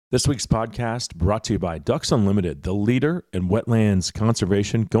This week's podcast brought to you by Ducks Unlimited, the leader in wetlands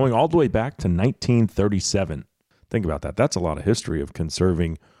conservation going all the way back to 1937. Think about that. That's a lot of history of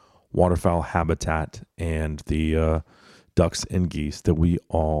conserving waterfowl habitat and the ducks and geese that we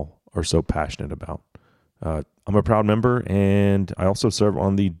all are so passionate about. I'm a proud member, and I also serve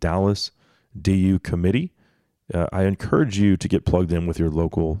on the Dallas DU committee. I encourage you to get plugged in with your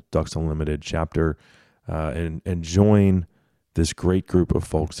local Ducks Unlimited chapter and join this great group of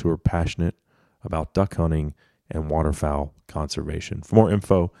folks who are passionate about duck hunting and waterfowl conservation. For more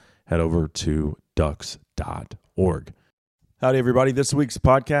info, head over to ducks.org. Howdy, everybody. This week's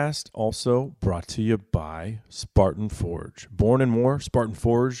podcast also brought to you by Spartan Forge. Born in war, Spartan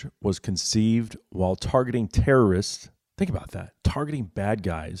Forge was conceived while targeting terrorists. Think about that. Targeting bad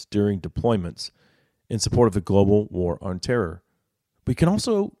guys during deployments in support of the global war on terror. We can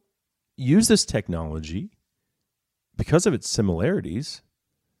also use this technology because of its similarities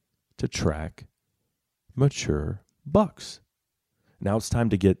to track mature bucks. Now it's time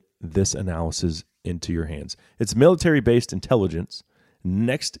to get this analysis into your hands. It's military-based intelligence,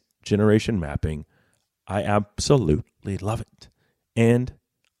 next generation mapping. I absolutely love it. And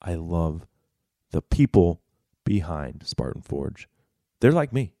I love the people behind Spartan Forge. They're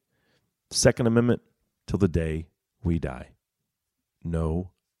like me. Second Amendment till the day we die.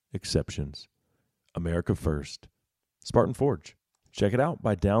 No exceptions. America first. Spartan Forge. Check it out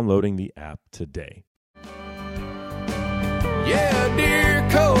by downloading the app today. Yeah, dear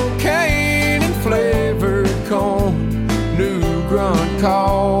cocaine and flavored corn, new grunt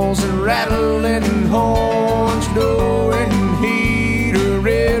calls and rattling horns, door and heat, a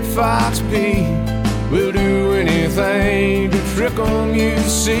red fox pea. We'll do anything to trick 'em, you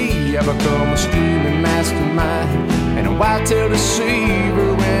see. I become a scheming mastermind and a white-tailed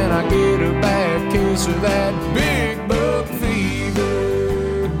deceiver when I get a bad case of that big buck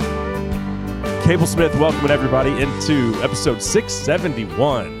fever. Cable Smith welcoming everybody into episode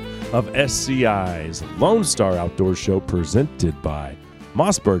 671 of SCI's Lone Star Outdoor Show, presented by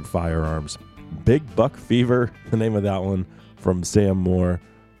Mossberg Firearms. Big Buck Fever, the name of that one from Sam Moore.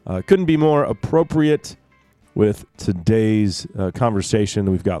 Couldn't be more appropriate with today's conversation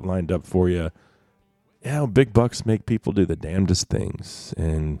that we've got lined up for you. Yeah, big bucks make people do the damnedest things.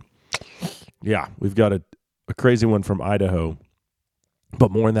 And yeah, we've got a crazy one from Idaho,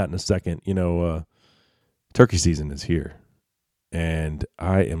 but more on that in a second. You know, turkey season is here, and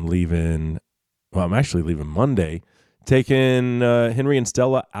I am leaving. Well, I'm actually leaving Monday, taking Henry and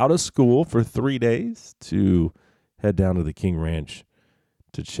Stella out of school for 3 days to head down to the King Ranch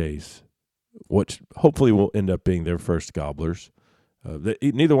to chase, which hopefully will end up being their first gobblers.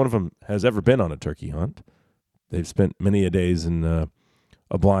 Neither one of them has ever been on a turkey hunt. They've spent many a days in a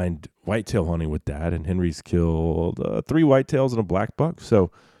blind whitetail hunting with Dad, and Henry's killed 3 whitetails and a black buck. So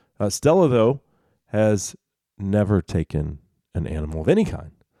Stella, though, has never taken an animal of any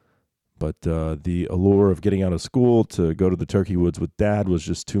kind. But the allure of getting out of school to go to the turkey woods with Dad was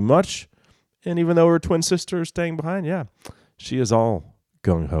just too much. And even though her twin sister is staying behind, yeah, she is all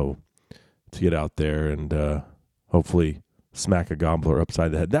gung-ho to get out there and hopefully smack a gobbler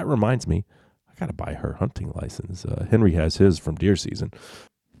upside the head. That reminds me, I got to buy her hunting license. Henry has his from deer season.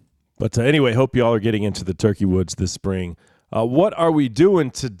 But anyway, hope y'all are getting into the turkey woods this spring. What are we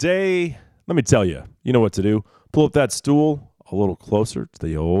doing today? Let me tell you. You know what to do. Pull up that stool a little closer to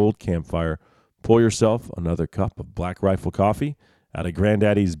the old campfire. Pull yourself another cup of Black Rifle coffee out of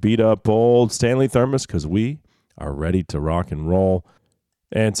Granddaddy's beat-up old Stanley thermos, because we are ready to rock and roll.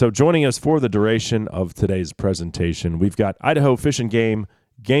 And so joining us for the duration of today's presentation, we've got Idaho Fish and Game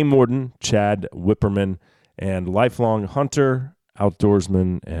Warden Chad Whipperman and lifelong hunter,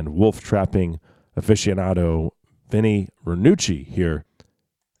 outdoorsman, and wolf trapping aficionado Vinny Ranucci here,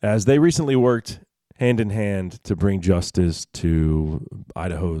 as they recently worked hand in hand to bring justice to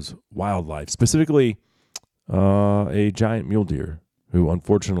Idaho's wildlife, specifically a giant mule deer who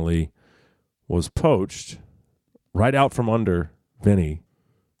unfortunately was poached right out from under Vinny,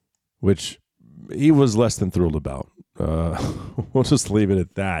 which he was less than thrilled about. We'll just leave it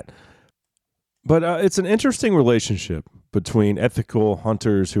at that. But it's an interesting relationship between ethical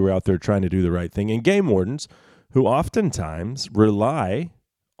hunters who are out there trying to do the right thing and game wardens who oftentimes rely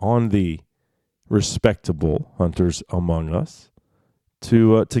on the respectable hunters among us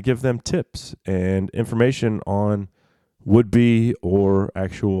to give them tips and information on would-be or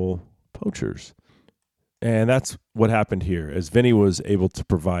actual poachers. And that's what happened here, as Vinny was able to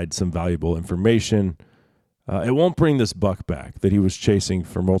provide some valuable information. It won't bring this buck back that he was chasing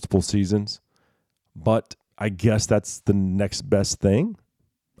for multiple seasons, but I guess that's the next best thing.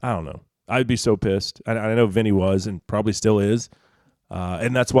 I don't know. I'd be so pissed. I know Vinny was and probably still is.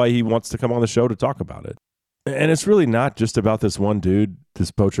 And that's why he wants to come on the show to talk about it. And it's really not just about this one dude, this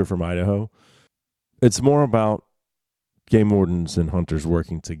poacher from Idaho. It's more about game wardens and hunters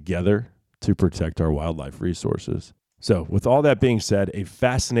working together to protect our wildlife resources. So with all that being said, a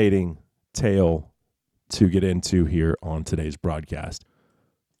fascinating tale to get into here on today's broadcast.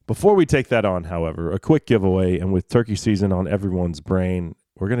 Before we take that on, however, a quick giveaway, and with turkey season on everyone's brain,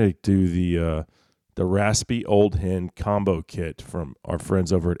 we're going to do the Raspy Old Hen combo kit from our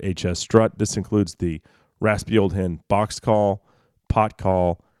friends over at HS Strut. This includes the Raspy Old Hen box call, pot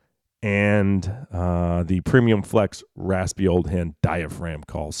call, and the Premium Flex Raspy Old Hen diaphragm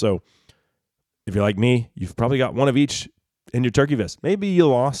call. So if you're like me, you've probably got one of each in your turkey vest. Maybe you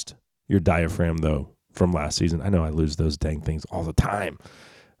lost your diaphragm, though, from last season. I know I lose those dang things all the time.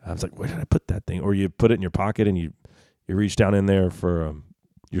 I was like, where did I put that thing? Or you put it in your pocket and you reach down in there for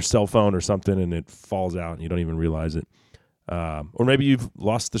your cell phone or something and it falls out and you don't even realize it. Or maybe you've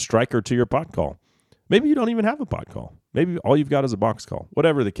lost the striker to your pot call. Maybe you don't even have a pot call. Maybe all you've got is a box call.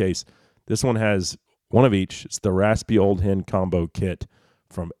 Whatever the case, this one has one of each. It's the Raspy Old Hen combo kit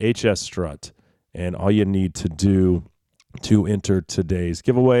from HS Strut. And all you need to do to enter today's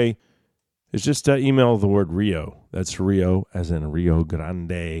giveaway is just email the word Rio. That's Rio as in Rio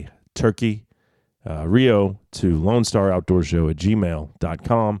Grande Turkey. Rio to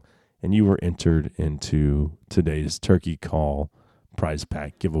LoneStarOutdoorShow@gmail.com. And you were entered into today's turkey call prize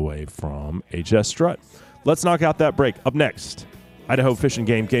pack giveaway from HS Strut. Let's knock out that break. Up next, Idaho Fish and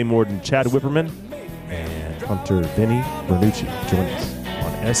Game Warden Chad Whipperman and Hunter Vinny Ranucci join us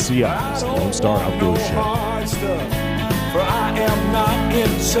on SCI's Lone Star Outdoor Show. For I am not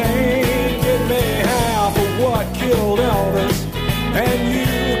insane. Give me half of what killed Elvis, and you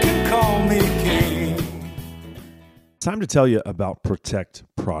can call me king. Time to tell you about Protect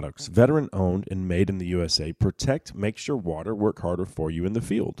products. Veteran-owned and made in the USA, Protect makes your water work harder for you in the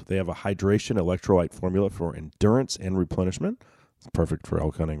field. They have a hydration electrolyte formula for endurance and replenishment. It's perfect for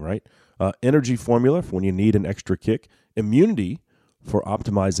elk hunting, right? Energy formula for when you need an extra kick. Immunity for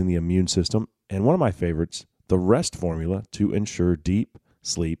optimizing the immune system. And one of my favorites, the rest formula to ensure deep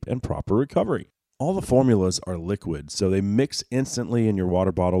sleep and proper recovery. All the formulas are liquid, so they mix instantly in your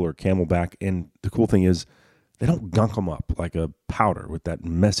water bottle or Camelback. And the cool thing is, they don't gunk them up like a powder with that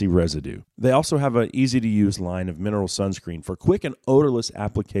messy residue. They also have an easy-to-use line of mineral sunscreen for quick and odorless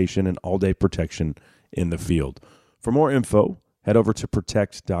application and all-day protection in the field. For more info, head over to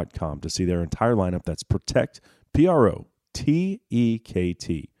protect.com to see their entire lineup. That's Protect,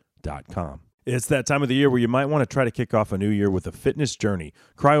 PROTEKT.com. It's that time of the year where you might want to try to kick off a new year with a fitness journey.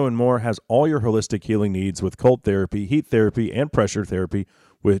 Cryo & More has all your holistic healing needs with cold therapy, heat therapy, and pressure therapy,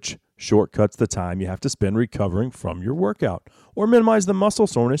 which shortcuts the time you have to spend recovering from your workout or minimize the muscle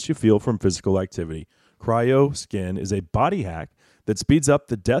soreness you feel from physical activity. Cryo Skin is a body hack that speeds up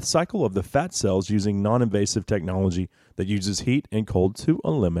the death cycle of the fat cells using non-invasive technology that uses heat and cold to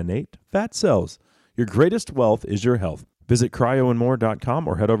eliminate fat cells. Your greatest wealth is your health. Visit cryoandmore.com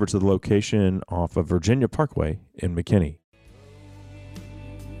or head over to the location off of Virginia Parkway in McKinney.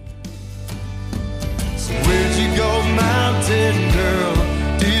 So where'd you go, mountain girl?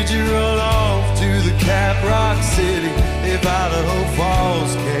 Did you roll off to the Cap Rock City? If Idaho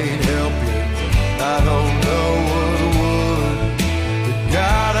Falls can't help you, I don't know what would. But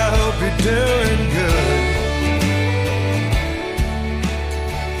God, I hope you're doing good.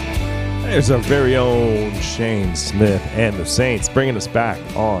 There's our very own Shane Smith and the Saints bringing us back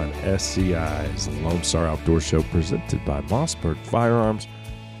on SCI's Lone Star Outdoor Show presented by Mossberg Firearms.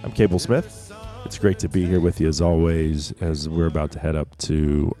 I'm Cable Smith. It's great to be here with you as always as we're about to head up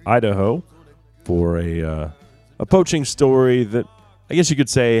to Idaho for a poaching story that I guess you could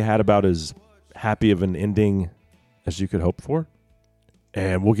say had about as happy of an ending as you could hope for.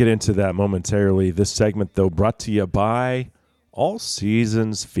 And we'll get into that momentarily. This segment, though, brought to you by All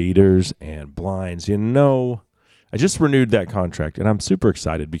Seasons Feeders and Blinds. You know, I just renewed that contract, and I'm super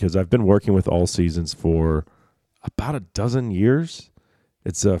excited because I've been working with All Seasons for about a dozen years.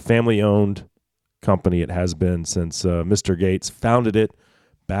 It's a family-owned company. It has been since Mr. Gates founded it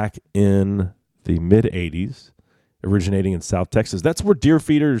back in the mid-'80s, originating in South Texas. That's where deer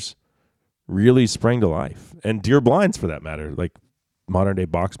feeders really sprang to life, and deer blinds, for that matter, like modern-day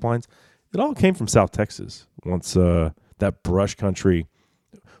box blinds. It all came from South Texas once that brush country,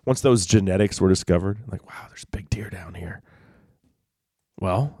 once those genetics were discovered, like, wow, there's big deer down here.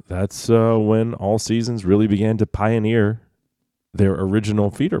 Well, that's when All Seasons really began to pioneer their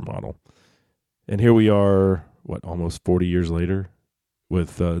original feeder model. And here we are, almost 40 years later,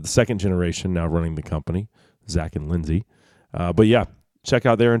 with the second generation now running the company, Zach and Lindsay. But yeah, check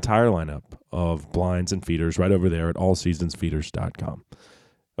out their entire lineup of blinds and feeders right over there at allseasonsfeeders.com.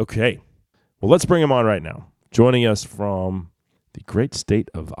 Okay, well, let's bring him on right now. Joining us from the great state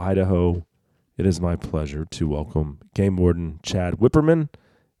of Idaho, it is my pleasure to welcome Game Warden Chad Whipperman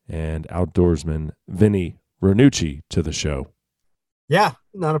and outdoorsman Vinny Ranucci to the show. Yeah,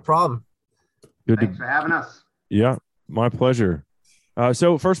 not a problem. Thanks for having us. Yeah, my pleasure.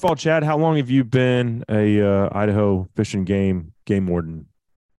 So first of all, Chad, how long have you been a Idaho Fish and Game warden?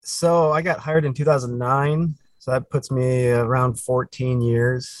 So I got hired in 2009, so that puts me around 14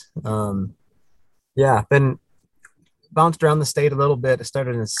 years. Yeah, been bounced around the state a little bit. I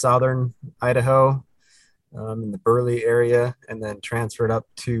started in southern Idaho, in the Burley area, and then transferred up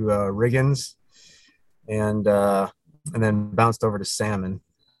to Riggins, and then bounced over to salmon.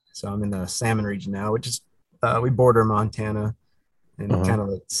 So I'm in the salmon region now, which is we border Montana and kind of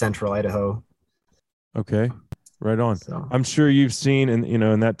like central Idaho. Okay, right on. So, I'm sure you've seen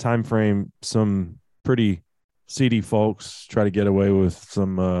in that time frame some pretty seedy folks try to get away with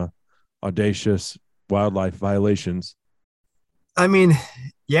some audacious wildlife violations. I mean,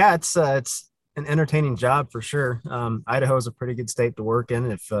 yeah, it's an entertaining job for sure. Idaho is a pretty good state to work in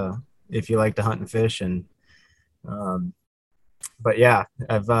if you like to hunt and fish, and but yeah,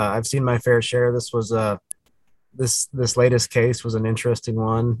 I've seen my fair share. This was this latest case was an interesting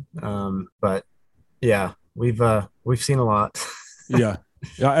one, but yeah, we've seen a lot. Yeah,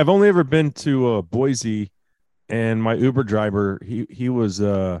 I've only ever been to Boise, and my Uber driver he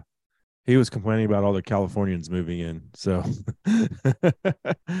was complaining about all the Californians moving in. So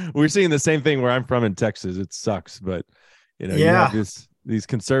we're seeing the same thing where I'm from in Texas. It sucks, but you have these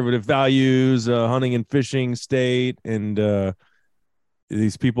conservative values, hunting and fishing state, and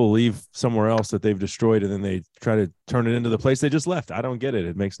these people leave somewhere else that they've destroyed, and then they try to turn it into the place they just left. I don't get it.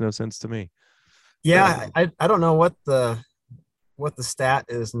 It makes no sense to me. Yeah, I don't know what the stat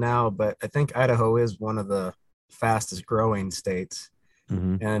is now, but I think Idaho is one of the fastest growing states.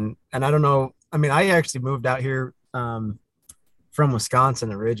 Mm-hmm. And I don't know. I mean, I actually moved out here from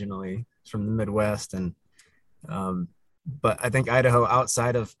Wisconsin originally, from the Midwest, and but I think Idaho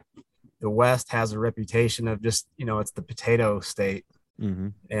outside of the West has a reputation of just, it's the potato state. Mm-hmm.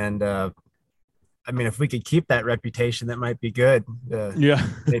 And I mean, if we could keep that reputation, that might be good.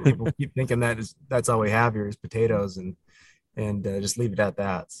 People keep thinking that's all we have here is potatoes, and just leave it at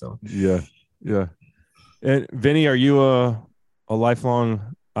that. So yeah. And Vinny, are you a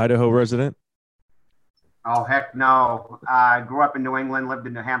lifelong Idaho resident? Oh, heck no. I grew up in New England, lived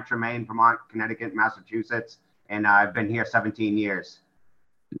in New Hampshire, Maine, Vermont, Connecticut, Massachusetts, and I've been here 17 years.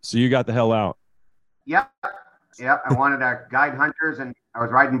 So you got the hell out. Yep. I wanted to guide hunters, and I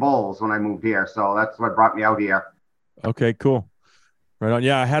was riding bulls when I moved here. So that's what brought me out here. Okay, cool. Right on.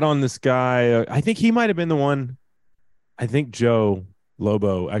 Yeah, I had on this guy. I think he might have been the one. I think Joe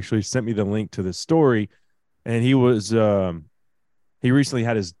Lobo actually sent me the link to the story, and he was he recently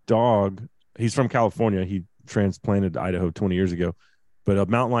had his dog. He's from California. He transplanted to Idaho 20 years ago, but a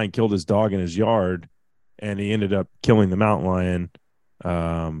mountain lion killed his dog in his yard, and he ended up killing the mountain lion.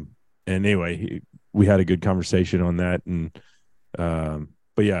 And anyway, we had a good conversation on that. And,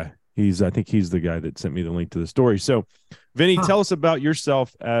 but yeah, I think he's the guy that sent me the link to the story. So Vinny, tell us about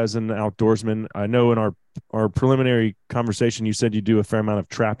yourself as an outdoorsman. I know in our preliminary conversation, you said you do a fair amount of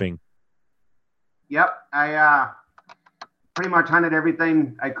trapping. Yep. I pretty much hunted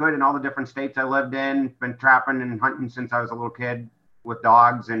everything I could in all the different states I lived in. Been trapping and hunting since I was a little kid with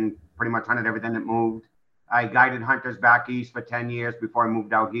dogs, and pretty much hunted everything that moved. I guided hunters back east for 10 years before I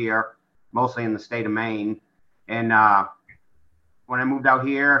moved out here, mostly in the state of Maine. And when I moved out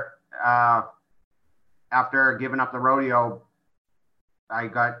here, after giving up the rodeo, I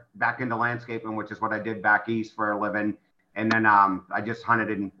got back into landscaping, which is what I did back east for a living. And then I just hunted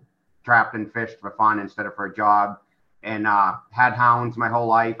and trapped and fished for fun instead of for a job, and had hounds my whole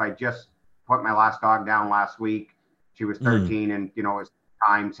life. I just put my last dog down last week. She was 13 and, it was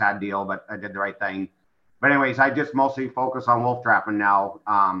time, sad deal, but I did the right thing. But anyways, I just mostly focus on wolf trapping now.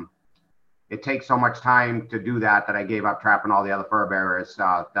 It takes so much time to do that I gave up trapping all the other fur bearers.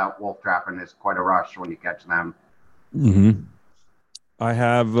 That wolf trapping is quite a rush when you catch them. Mm-hmm. I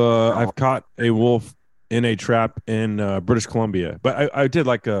have I've caught a wolf in a trap in British Columbia, but I did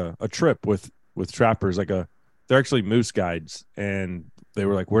like a trip with trappers, they're actually moose guides, and they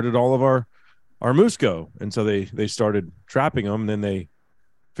were like, where did all of our moose go? And so they started trapping them, and then they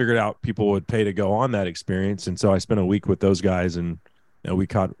figured out people would pay to go on that experience. And so I spent a week with those guys, and we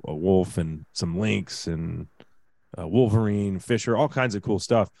caught a wolf and some lynx and wolverine, fisher, all kinds of cool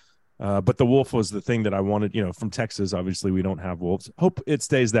stuff. But the wolf was the thing that I wanted, from Texas. Obviously we don't have wolves. Hope it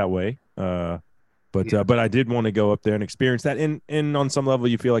stays that way. But I did want to go up there and experience that. And on some level,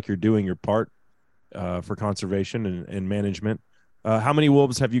 you feel like you're doing your part for conservation and management. How many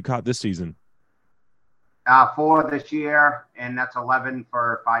wolves have you caught this season? 4 this year, and that's 11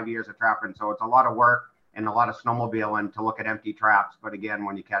 for 5 years of trapping. So it's a lot of work and a lot of snowmobiling to look at empty traps. But again,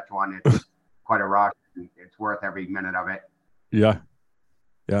 when you catch one, it's quite a rush. It's worth every minute of it. Yeah.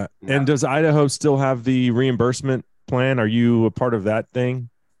 And does Idaho still have the reimbursement plan? Are you a part of that thing?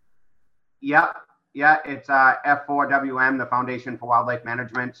 Yeah. It's F4WM, the Foundation for Wildlife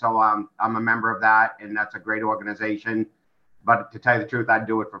Management. So I'm a member of that, and that's a great organization. But to tell you the truth, I'd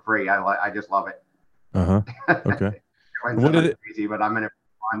do it for free. I just love it. Okay. What is it? Easy, but I'm in it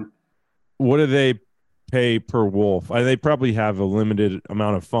for fun. What do they pay per wolf? They probably have a limited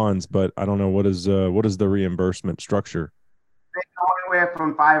amount of funds, but I don't know what is the reimbursement structure. They go anywhere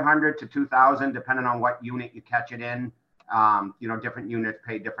from 500 to 2,000, depending on what unit you catch it in. Different units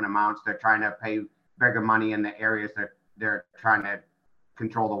pay different amounts. They're trying to pay bigger money in the areas that they're trying to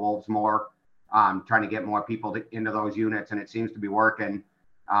control the wolves more, trying to get more people into those units, and it seems to be working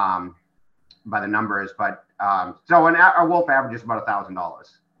by the numbers. But so a wolf average is about $1,000.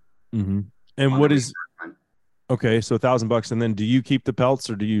 Mm-hmm. And what is okay? So $1,000, and then do you keep the pelts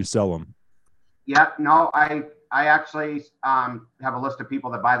or do you sell them? Yeah, no, I actually have a list of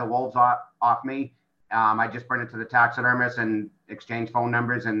people that buy the wolves off me. I just bring it to the taxidermist and exchange phone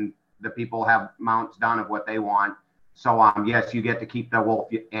numbers, and the people have mounts done of what they want. So yes, you get to keep the wolf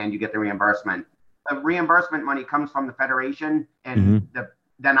and you get the reimbursement. The reimbursement money comes from the federation, and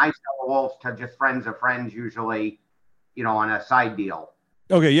then I sell the wolves to just friends of friends, usually, on a side deal.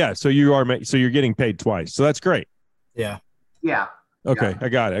 Okay, yeah. So you're getting paid twice. So that's great. Yeah. Yeah. Okay, yeah.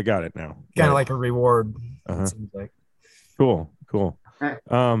 I got it now. Kind of like a reward. It seems like. Cool.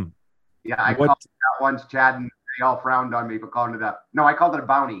 Yeah, I called it that once, Chad, and they all frowned on me for calling it that. No, I called it a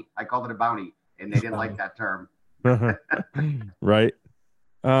bounty. And they didn't like that term. Right.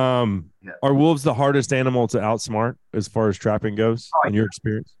 Are wolves the hardest animal to outsmart as far as trapping goes in your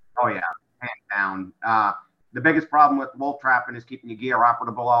experience? Oh yeah, hands down. The biggest problem with wolf trapping is keeping your gear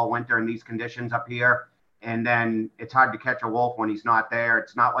operable all winter in these conditions up here. And then it's hard to catch a wolf when he's not there.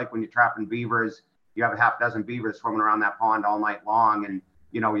 It's not like when you're trapping beavers. You have a half dozen beavers swimming around that pond all night long, and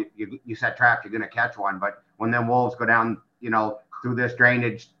you set traps, you're going to catch one. But when them wolves go down, through this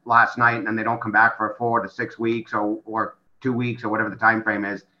drainage last night, and then they don't come back for 4 to 6 weeks or 2 weeks or whatever the time frame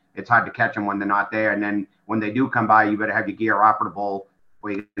is, it's hard to catch them when they're not there. And then when they do come by, you better have your gear operable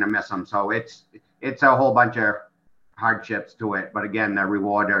or you're going to miss them. So it's a whole bunch of hardships to it. But again, the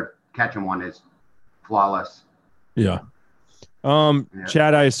reward of catching one is flawless. Yeah.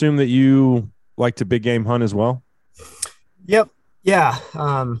 Chad, I assume that you like to big game hunt as well? Yep. Yeah.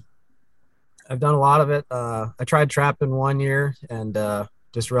 I've done a lot of it. I tried trapping 1 year and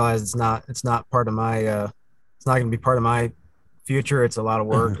just realized it's not part of my it's not going to be part of my future. It's a lot of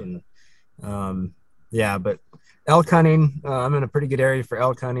work and but elk hunting, I'm in a pretty good area for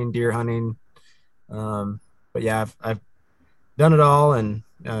elk hunting, deer hunting. But yeah, I've done it all, and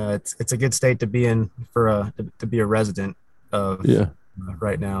it's a good state to be in to be a resident of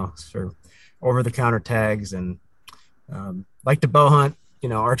right now. So over the counter tags, and like to bow hunt,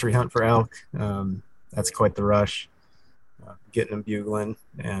 archery hunt for elk. That's quite the rush, getting them bugling.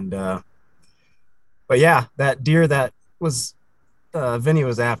 And but yeah, that deer that was Vinny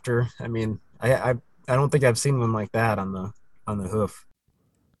was after, I mean, I don't think I've seen one like that on the hoof.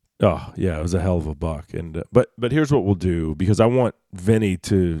 Oh yeah, it was a hell of a buck. And but here's what we'll do, because I want Vinny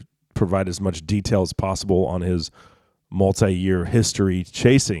to provide as much detail as possible on his multi-year history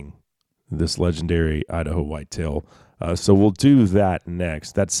chasing this legendary Idaho whitetail. So we'll do that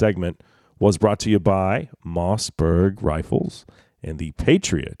next. That segment was brought to you by Mossberg Rifles and the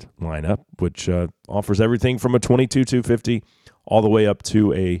Patriot lineup, which offers everything from a .22 250 all the way up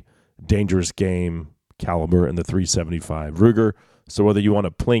to a dangerous game caliber in the .375 Ruger. So whether you want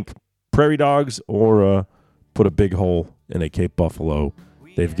to plink prairie dogs or put a big hole in a Cape Buffalo,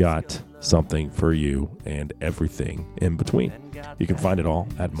 they've got something for you and everything in between. You can find it all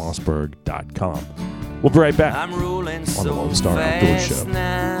at mossberg.com. We'll be right back on the Lone Star Outdoors Show.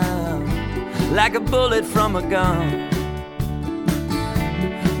 Now, like a bullet from a gun,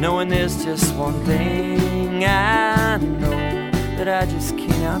 knowing there's just one thing I know that I just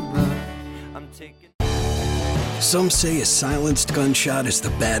cannot run. I'm taking. Some say a silenced gunshot is the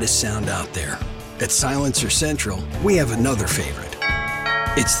baddest sound out there. At Silencer Central, we have another favorite.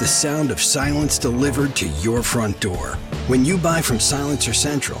 It's the sound of silence delivered to your front door. When you buy from Silencer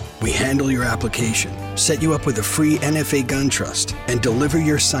Central, we handle your application, set you up with a free NFA gun trust, and deliver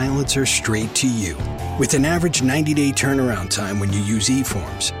your silencer straight to you. With an average 90-day turnaround time when you use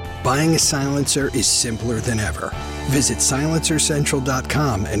eForms, buying a silencer is simpler than ever. Visit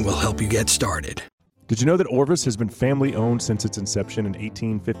silencercentral.com and we'll help you get started. Did you know that Orvis has been family-owned since its inception in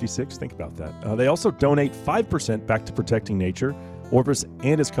 1856? Think about that. They also donate 5% back to protecting nature. Orvis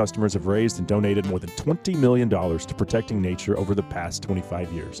and its customers have raised and donated more than $20 million to protecting nature over the past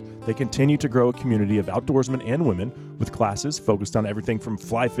 25 years. They continue to grow a community of outdoorsmen and women with classes focused on everything from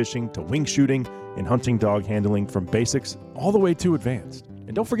fly fishing to wing shooting and hunting dog handling, from basics all the way to advanced.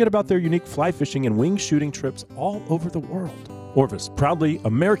 And don't forget about their unique fly fishing and wing shooting trips all over the world. Orvis, proudly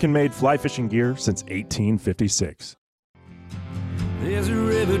American-made fly fishing gear since 1856. There's a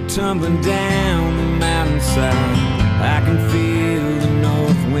river tumbling down the mountainside. I can feel the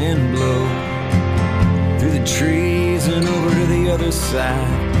north wind blow through the trees and over to the other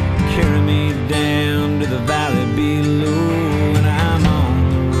side. Carry me down to the valley below, and I'm on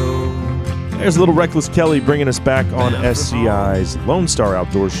the road. There's little Reckless Kelly bringing us back on SCI's Lone Star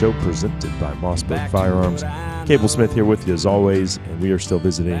Outdoor Show, presented by Mossberg Firearms. Cable Smith here with you as always, and we are still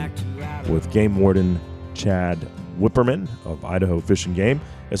visiting with Game Warden Chad Whipperman of Idaho Fish and Game,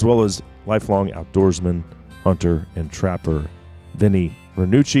 as well as lifelong outdoorsman, hunter, and trapper Vinny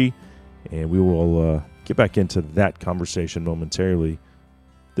Ranucci. And we will get back into that conversation momentarily.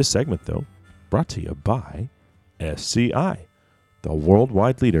 This segment, though, brought to you by SCI, the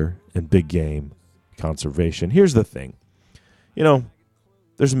worldwide leader in big game conservation. Here's the thing. You know,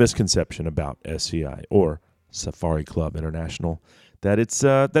 there's a misconception about SCI, or Safari Club International, that it's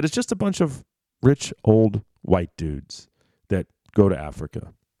just a bunch of rich old white dudes that go to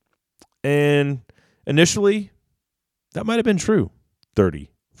Africa. And initially, that might have been true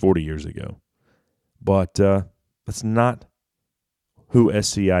 30, 40 years ago. But that's not who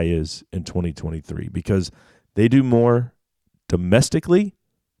SCI is in 2023, because they do more domestically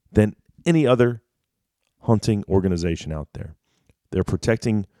than any other hunting organization out there. They're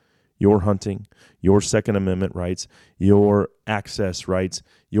protecting your hunting, your Second Amendment rights, your access rights,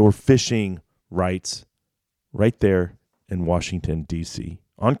 your fishing rights, right there in Washington, D.C.,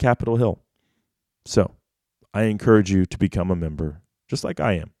 on Capitol Hill. So I encourage you to become a member, just like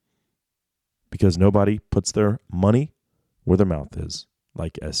I am, because nobody puts their money where their mouth is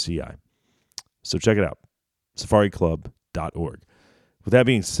like SCI. So check it out, safariclub.org. With that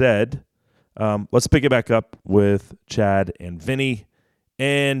being said, let's pick it back up with Chad and Vinny.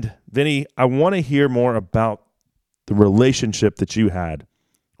 And Vinny, I want to hear more about the relationship that you had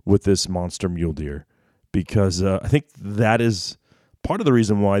with this monster mule deer, because I think that is part of the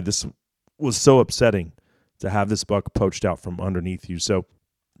reason why this was so upsetting, to have this buck poached out from underneath you. So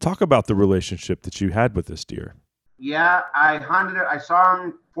talk about the relationship that you had with this deer. Yeah, I hunted it. I saw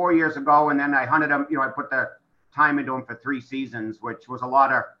him 4 years ago, and then I hunted him. I put the time into him for 3 seasons, which was a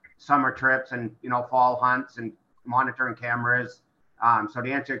lot of summer trips and, fall hunts and monitoring cameras. So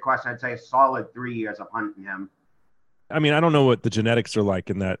to answer your question, I'd say a solid 3 years of hunting him. I mean, I don't know what the genetics are like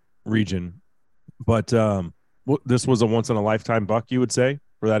in that region, but this was a once-in-a-lifetime buck, you would say,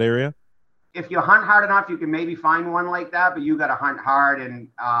 for that area? If you hunt hard enough, you can maybe find one like that, but you got to hunt hard. And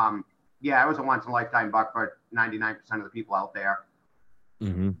it was a once-in-a-lifetime buck for 99% of the people out there.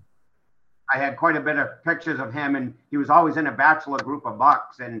 Mm-hmm. I had quite a bit of pictures of him, and he was always in a bachelor group of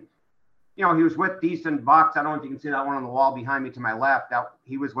bucks. And, he was with decent bucks. I don't know if you can see that one on the wall behind me to my left.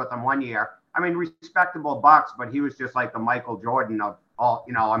 He was with them 1 year. I mean, respectable bucks, but he was just like the Michael Jordan of all,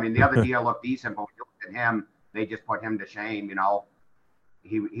 the other deer looked decent, but when you look at him, they just put him to shame,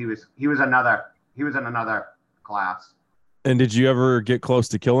 He was in another class. And did you ever get close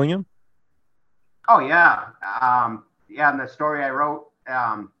to killing him? Oh yeah. And the story I wrote,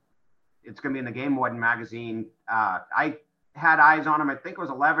 it's going to be in the Game Warden magazine. I had eyes on him. I think it was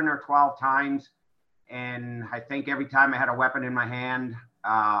 11 or 12 times. And I think every time I had a weapon in my hand,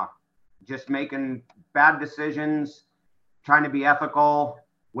 just making bad decisions, trying to be ethical,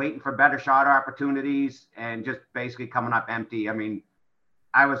 waiting for better shot opportunities, and just basically coming up empty. I mean,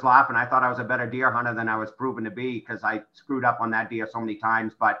 I was laughing. I thought I was a better deer hunter than I was proven to be, because I screwed up on that deer so many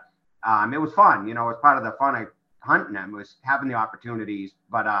times. But it was fun. It was part of the fun of hunting him, was having the opportunities.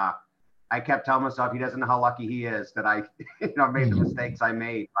 But I kept telling myself, he doesn't know how lucky he is that I, made the mistakes I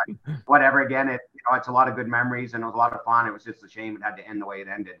made. But whatever, again, it's a lot of good memories, and it was a lot of fun. It was just a shame it had to end the way it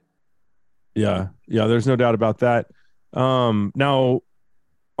ended. Yeah, there's no doubt about that. Now,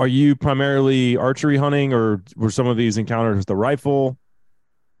 are you primarily archery hunting, or were some of these encounters with the rifle?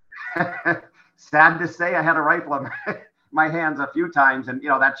 Sad to say, I had a rifle in my hands a few times, and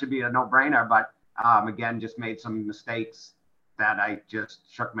that should be a no-brainer. But again, just made some mistakes that I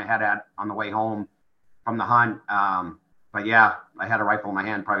just shook my head at on the way home from the hunt. But yeah, I had a rifle in my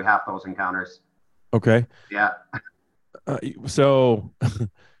hand probably half those encounters. Okay. Yeah. So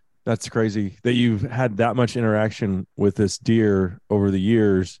That's crazy that you've had that much interaction with this deer over the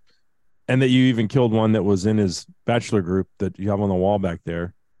years, and that you even killed one that was in his bachelor group that you have on the wall back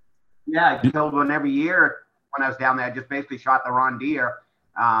there. Yeah, I killed one every year when I was down there. I just basically shot the wrong deer.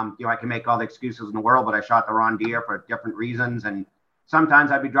 I can make all the excuses in the world, but I shot the wrong deer for different reasons. And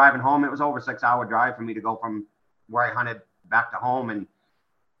sometimes I'd be driving home. It was over 6-hour drive for me to go from where I hunted back to home. And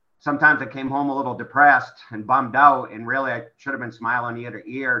sometimes I came home a little depressed and bummed out. And really, I should have been smiling ear to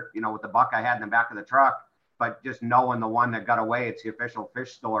ear, with the buck I had in the back of the truck. But just knowing the one that got away, it's the official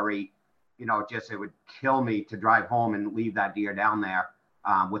fish story, it would kill me to drive home and leave that deer down there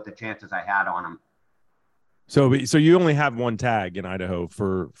with the chances I had on him. So you only have one tag in Idaho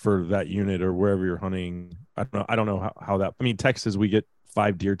for that unit or wherever you're hunting. I don't know how that. I mean, Texas, we get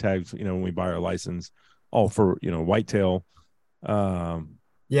 5 deer tags, when we buy our license, all for whitetail. Where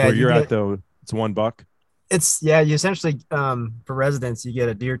you're at though, it's one buck. You essentially for residents you get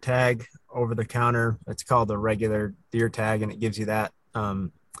a deer tag over the counter. It's called a regular deer tag, and it gives you that.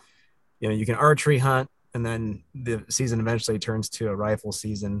 You can archery hunt, and then the season eventually turns to a rifle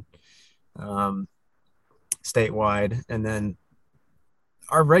season. Statewide, and then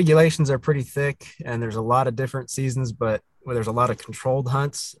our regulations are pretty thick, and there's a lot of different seasons, but there's a lot of controlled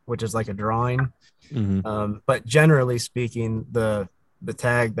hunts, which is like a drawing. But generally speaking, the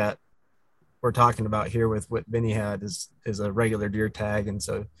tag that we're talking about here with what Vinny had is a regular deer tag. And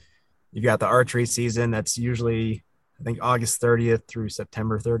so you got the archery season that's usually I think August 30th through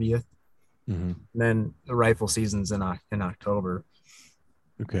September 30th. And then the rifle season's in October.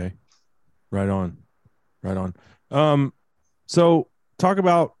 Okay, right on. So talk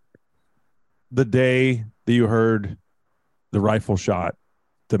about the day that you heard the rifle shot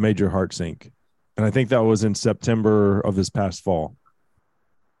that made your heart sink. And I think that was in September of this past fall.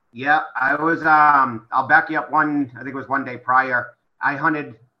 Yeah, I was, I'll back you up I think it was one day prior. I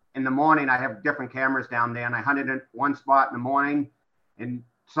hunted in the morning. I have different cameras down there, and I hunted in one spot in the morning and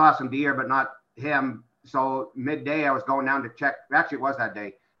saw some deer, but not him. So midday I was going down to check. Actually, it was that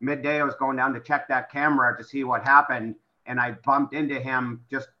day. Midday, I was going down to check that camera to see what happened, and I bumped into him.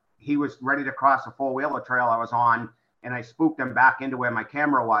 He was ready to cross a 4-wheeler trail I was on, and I spooked him back into where my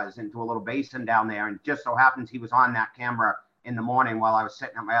camera was, into a little basin down there. And just so happens he was on that camera in the morning while I was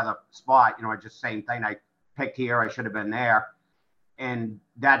sitting at my other spot. Just same thing. I picked here. I should have been there. And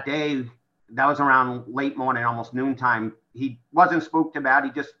that day, that was around late morning, almost noontime. He wasn't spooked too bad.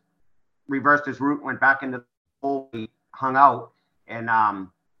 He just reversed his route, went back into the hole, he hung out, and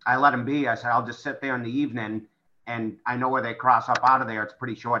I let him be. I said, I'll just sit there in the evening, and I know where they cross up out of there. It's a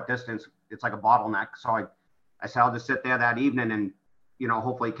pretty short distance. It's like a bottleneck. So I said, I'll just sit there that evening and,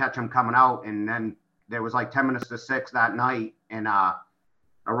 hopefully catch him coming out. And then there was like 10 minutes to 6 that night, and a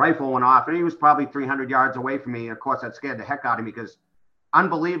rifle went off, and he was probably 300 yards away from me. And of course, that scared the heck out of me because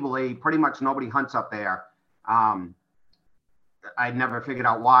unbelievably, pretty much nobody hunts up there. I never figured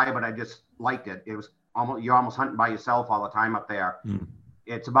out why, but I just liked it. It was you're almost hunting by yourself all the time up there.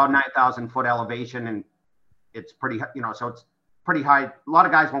 It's about 9,000 foot elevation, and it's pretty, so it's pretty high. A lot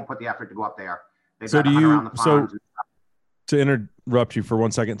of guys won't put the effort to go up there. They've got to hunt around the farms. To interrupt you for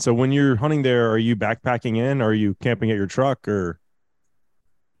 1 second. So when you're hunting there, are you backpacking in? Or are you camping at your truck? Or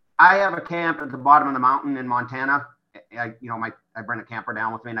I have a camp at the bottom of the mountain in Montana. I bring a camper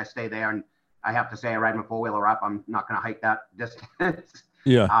down with me, and I stay there. And I have to say, I ride my 4-wheeler up. I'm not going to hike that distance.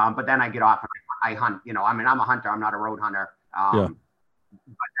 Yeah. But then I get off and I hunt. I'm a hunter. I'm not a road hunter.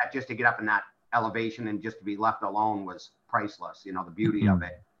 But just to get up in that elevation and just to be left alone was priceless. The beauty of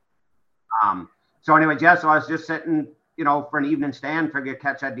it. So anyway, so I was just sitting, for an evening stand, figure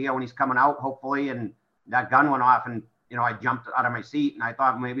catch that deer when he's coming out, hopefully. And that gun went off, and I jumped out of my seat, and I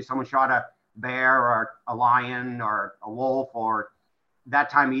thought maybe someone shot a bear or a lion or a wolf, or that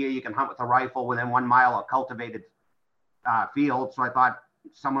time of year you can hunt with a rifle within 1 mile of cultivated field. So I thought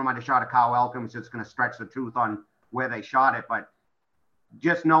someone might have shot a cow elk and was just going to stretch the truth on where they shot it. But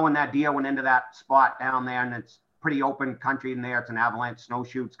just knowing that deer went into that spot down there, and it's pretty open country in there. It's an avalanche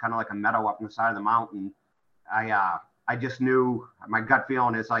snowshoe. It's kind of like a meadow up on the side of the mountain. I just knew, my gut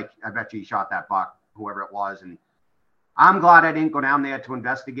feeling is like, I bet you he shot that buck, whoever it was. And I'm glad I didn't go down there to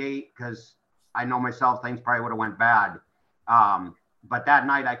investigate, because I know myself things probably would have went bad. But that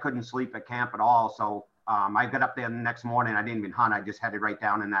night I couldn't sleep at camp at all. So I got up there the next morning. I didn't even hunt. I just headed right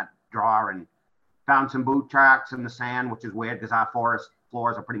down in that draw and found some boot tracks in the sand, which is weird because our forest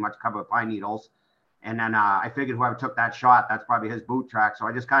floors are pretty much covered with pine needles. And then I figured whoever took that shot, that's probably his boot track. So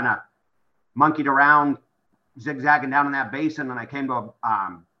I just kind of monkeyed around, zigzagging down in that basin, and I came to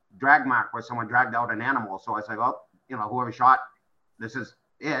a drag mark where someone dragged out an animal. So I was like, well, whoever shot, this is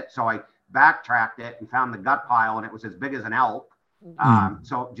it. So I backtracked it and found the gut pile, and it was as big as an elk.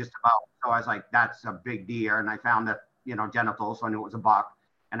 So just about, so I was like, that's a big deer. And I found that, genitals, so I knew it was a buck.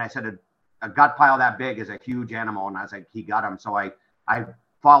 And I said, a gut pile that big is a huge animal. And I was like, he got him. So I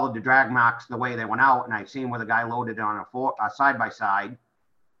followed the drag marks the way they went out, and I seen where the guy loaded it on a side-by-side,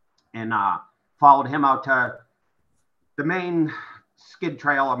 and followed him out to the main skid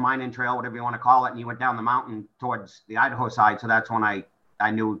trail or mining trail, whatever you want to call it. And he went down the mountain towards the Idaho side. So that's when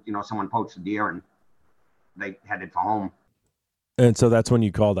I knew, someone poached a deer and they headed for home. And so that's when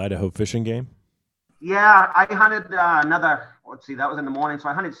you called Idaho Fishing Game? Yeah, I hunted that was in the morning. So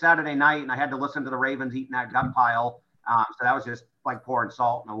I hunted Saturday night, and I had to listen to the ravens eating that gut pile. So that was just like pouring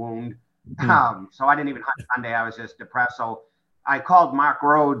salt in a wound. So I didn't even hunt Sunday. I was just depressed. So I called Mark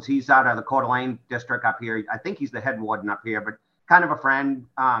Rhodes. He's out of the Coeur d'Alene district up here. I think he's the head warden up here, but kind of a friend.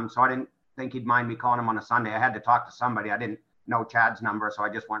 So I didn't think he'd mind me calling him on a Sunday. I had to talk to somebody. I didn't know Chad's number, so I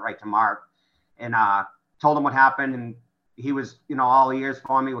just went right to Mark and told him what happened. And he was, all ears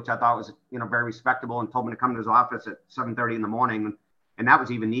for me, which I thought was, very respectable, and told me to come to his office at 7:30 in the morning. And that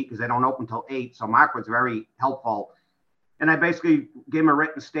was even neat because they don't open until 8. So Mark was very helpful. And I basically gave him a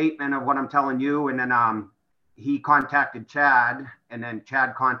written statement of what I'm telling you. And then he contacted Chad, and then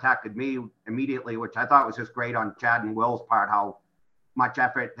Chad contacted me immediately, which I thought was just great on Chad and Will's part, how much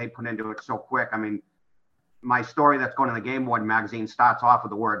effort they put into it so quick. I mean, my story that's going in the Game Warden magazine starts off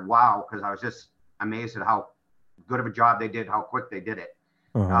with the word wow, because I was just amazed at how good of a job they did, how quick they did it.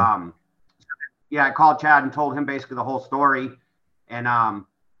 I called Chad and told him basically the whole story. And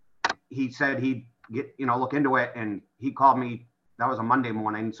he said he'd look into it. And he called me, that was a Monday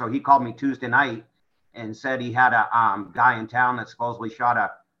morning. So he called me Tuesday night and said he had a guy in town that supposedly shot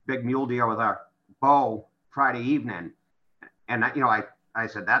a big mule deer with a bow Friday evening. And I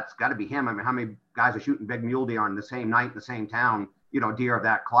said, that's got to be him. I mean, how many guys are shooting big mule deer on the same night in the same town, deer of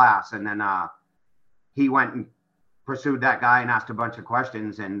that class? And then he went and pursued that guy and asked a bunch of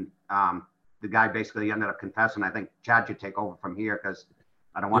questions. And the guy basically ended up confessing. I think Chad should take over from here because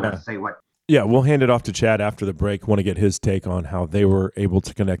I don't want to say what. Yeah, we'll hand it off to Chad after the break. Want to get his take on how they were able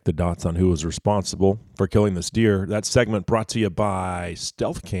to connect the dots on who was responsible for killing this deer. That segment brought to you by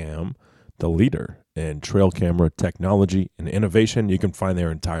Stealth Cam, the leader in trail camera technology and innovation. You can find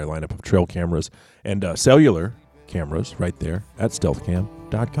their entire lineup of trail cameras and cellular cameras right there at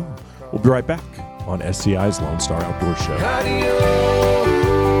stealthcam.com. We'll be right back on SCI's Lone Star Outdoor Show. Adios,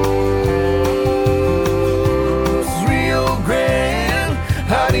 Rio Grande.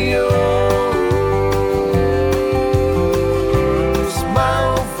 Adios.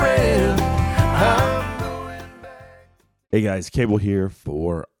 Hey guys, Cable here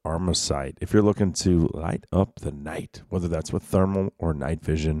for Armasight. If you're looking to light up the night, whether that's with thermal or night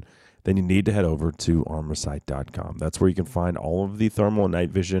vision, then you need to head over to armasight.com. That's where you can find all of the thermal and night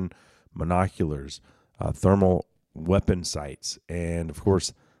vision monoculars, thermal weapon sights, and of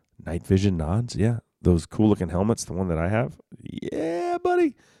course, night vision nods. Yeah, those cool looking helmets, the one that I have. Yeah,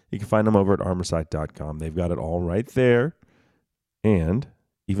 buddy. You can find them over at armasight.com. They've got it all right there. And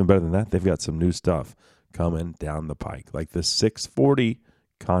even better than that, they've got some new stuff coming down the pike, like the 640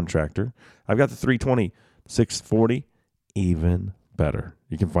 contractor. I've got the 320, 640, even better.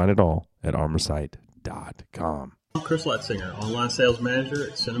 You can find it all at armasight.com. I'm Chris Letzinger, online sales manager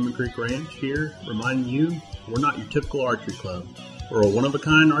at Cinnamon Creek Ranch, here reminding you we're not your typical archery club. We're a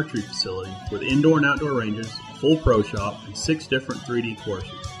one-of-a-kind archery facility with indoor and outdoor ranges, full pro shop, and 6 different 3D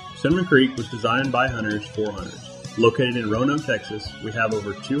courses. Cinnamon Creek was designed by hunters for hunters. Located in Roanoke, Texas, we have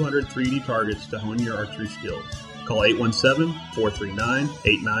over 200 3D targets to hone your archery skills. Call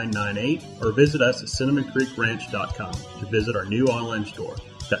 817-439-8998 or visit us at cinnamoncreekranch.com to visit our new online store.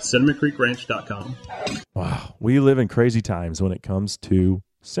 That's cinnamoncreekranch.com. Wow, we live in crazy times when it comes to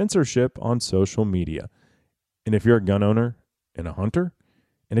censorship on social media. And if you're a gun owner and a hunter,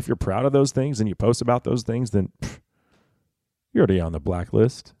 and if you're proud of those things and you post about those things, then you're already on the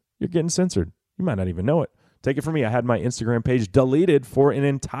blacklist. You're getting censored. You might not even know it. Take it from me. I had my Instagram page deleted for an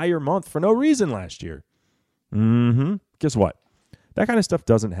entire month for no reason last year. Guess what? That kind of stuff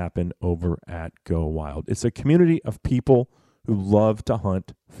doesn't happen over at Go Wild. It's a community of people who love to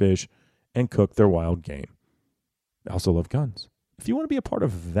hunt, fish, and cook their wild game. They also love guns. If you want to be a part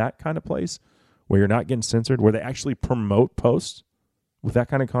of that kind of place where you're not getting censored, where they actually promote posts with that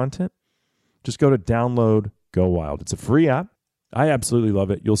kind of content, just go to download Go Wild. It's a free app. I absolutely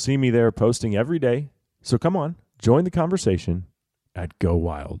love it. You'll see me there posting every day. So come on, join the conversation at Go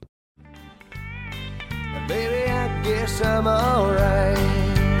Wild. Baby, I guess I'm alright.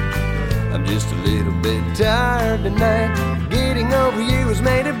 I'm just a little bit tired tonight. Getting over you has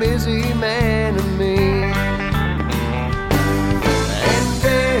made a busy man of me. And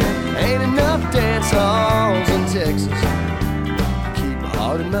there ain't enough dance halls in Texas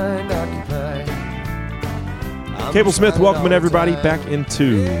Cable Smith welcoming everybody back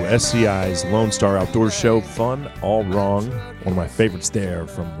into SCI's Lone Star Outdoors Show. Fun all wrong. One of my favorites there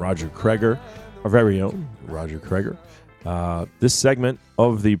from Roger Kreger, our very own Roger Kreger. This segment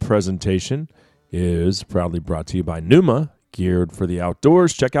of the presentation is proudly brought to you by Numa, geared for the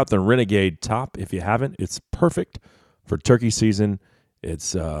outdoors. Check out the Renegade top if you haven't. It's perfect for turkey season.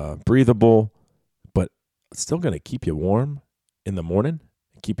 It's breathable, but it's still going to keep you warm in the morning,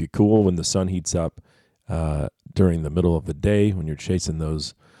 keep you cool when the sun heats up during the middle of the day when you're chasing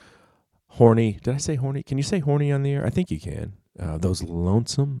those horny. Did I say horny? Can you say horny on the air? I think you can. Those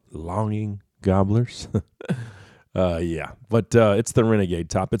lonesome, longing gobblers. Yeah, but it's the Renegade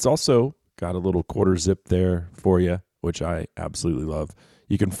top. It's also got a little quarter zip there for you, which I absolutely love.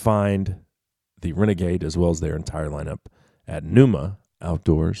 You can find the Renegade as well as their entire lineup at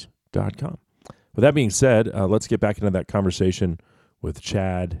numaoutdoors.com. With that being said, let's get back into that conversation with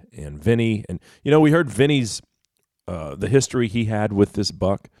Chad and Vinny. And, we heard Vinny's, the history he had with this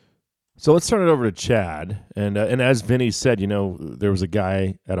buck. So let's turn it over to Chad. And as Vinny said, there was a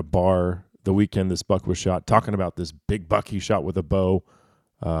guy at a bar the weekend this buck was shot talking about this big buck he shot with a bow.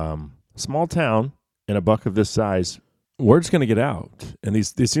 Small town and a buck of this size, word's going to get out. And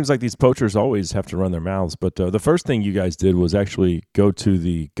these seems like these poachers always have to run their mouths. But the first thing you guys did was actually go to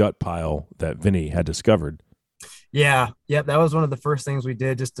the gut pile that Vinny had discovered. Yeah. Yep. That was one of the first things we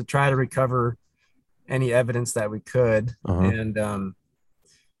did, just to try to recover any evidence that we could. And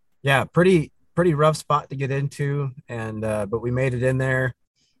pretty rough spot to get into. And but we made it in there.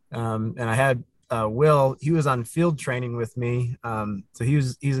 And I had Will, he was on field training with me. So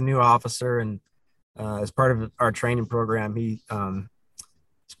he's a new officer, and as part of our training program, he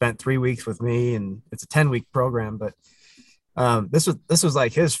spent 3 weeks with me, and it's a 10-week program. But this was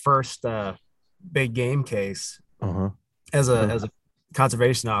like his first big game case as a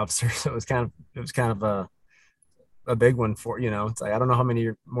conservation officer. So it was kind of a big one for, it's like, I don't know how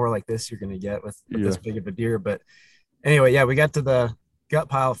many more like this you're going to get with this big of a deer. But anyway, yeah, we got to the gut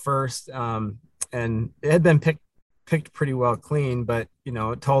pile first, and it had been picked pretty well clean, but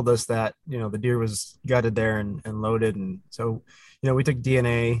it told us that the deer was gutted there and loaded. And so we took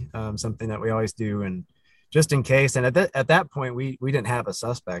DNA, something that we always do, and just in case. And at that point we didn't have a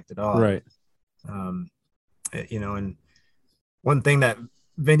suspect at all, right? And one thing that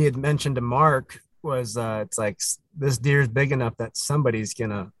Vinny had mentioned to Mark was it's like, this deer is big enough that somebody's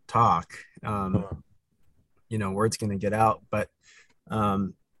gonna talk, word's gonna get out. But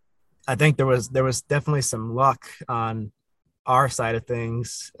I think there was definitely some luck on our side of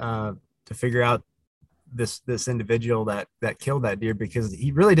things to figure out this individual that killed that deer, because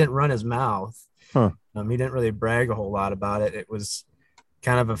he really didn't run his mouth. He didn't really brag a whole lot about it. It was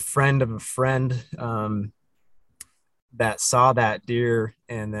kind of a friend of a friend that saw that deer,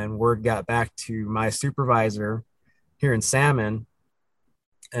 and then word got back to my supervisor here in Salmon,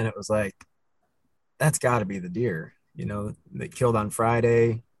 and it was like, that's got to be the deer, they killed on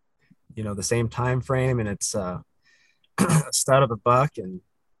Friday, the same time frame, and it's a stud of a buck, and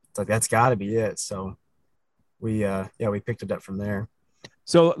it's like, that's got to be it. So we picked it up from there.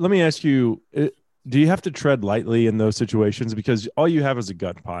 So let me ask you, do you have to tread lightly in those situations? Because all you have is a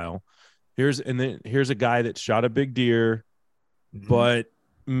gut pile. Here's a guy that shot a big deer, but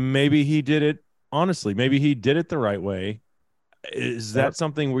maybe he did it honestly. Maybe he did it the right way. Is that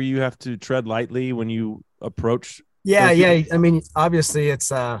something where you have to tread lightly when you approach? Yeah. I mean, obviously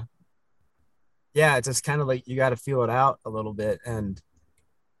it's it's just kind of like, you got to feel it out a little bit. And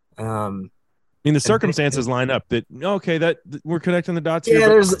the circumstances line up that, okay, that we're connecting the dots here. Yeah,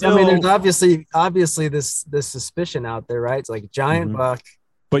 there's obviously this suspicion out there, right? It's like a giant buck.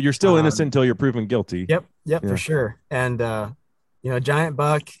 But you're still innocent until you're proven guilty. Yep, for sure. And giant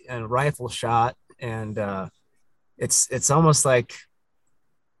buck and rifle shot, and it's almost like,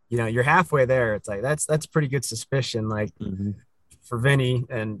 you're halfway there. It's like, that's pretty good suspicion, like for Vinny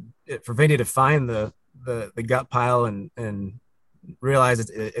to find the gut pile and realize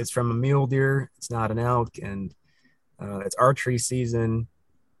it's from a mule deer, it's not an elk, and it's archery season.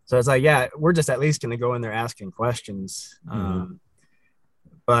 So it's like, yeah, we're just at least going to go in there asking questions.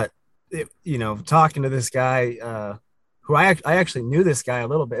 But talking to this guy, who I actually knew this guy a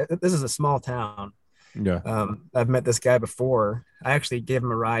little bit. This is a small town. Yeah. I've met this guy before. I actually gave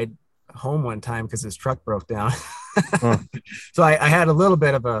him a ride home one time because his truck broke down. So I had a little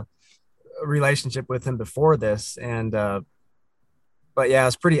bit of a relationship with him before this, and but yeah,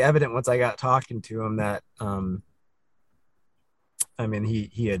 it's pretty evident once I got talking to him that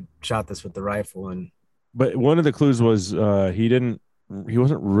he had shot this with the rifle. But one of the clues was he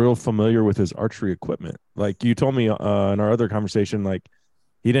wasn't real familiar with his archery equipment. Like you told me in our other conversation, like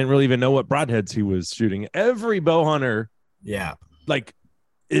he didn't really even know what broadheads he was shooting. Every bow hunter, like,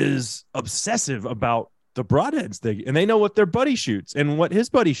 is obsessive about the broadheads and they know what their buddy shoots and what his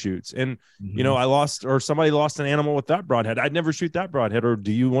buddy shoots. And you know, somebody lost an animal with that broadhead. I'd never shoot that broadhead. Or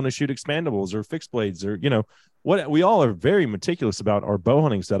do you want to shoot expandables or fixed blades, or, you know, what? We all are very meticulous about our bow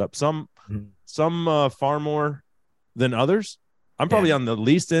hunting setup. Some far more than others. I'm probably on the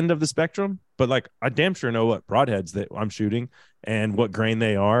least end of the spectrum, but like, I damn sure know what broadheads that I'm shooting and what grain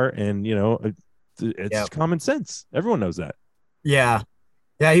they are. And, you know, it's common sense. Everyone knows that. Yeah.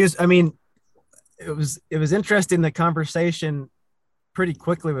 He was, I mean, it was interesting. The conversation pretty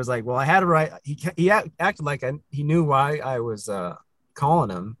quickly was like, well, I had a right. He acted like he knew why I was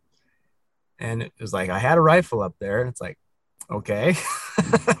calling him. And it was like, I had a rifle up there. And it's like, okay,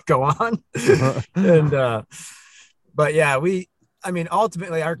 go on. And, but yeah,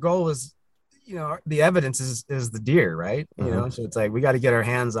 ultimately our goal is, you know, the evidence is the deer, right? You know, so it's like, we got to get our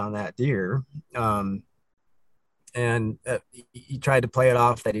hands on that deer. And he tried to play it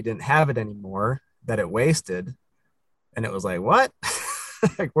off that he didn't have it anymore, that it wasted. And it was like, what?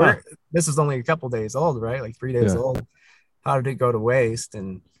 Like, this is only a couple days old, right? Like 3 days old. How did it go to waste?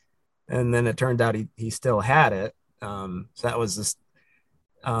 And then it turned out he still had it. So that was just,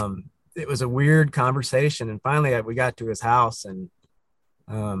 it was a weird conversation. And finally we got to his house, and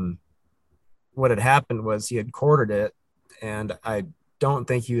what had happened was he had quartered it, and I don't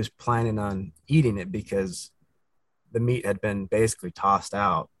think he was planning on eating it because the meat had been basically tossed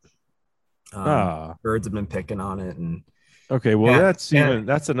out. Birds have been picking on it, and okay, well,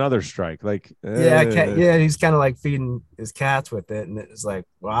 that's another strike. Like, he's kind of like feeding his cats with it, and it was like,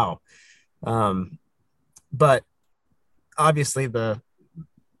 wow. But obviously the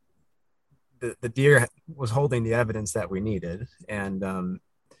deer was holding the evidence that we needed, and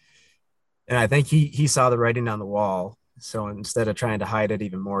I think he saw the writing on the wall. So instead of trying to hide it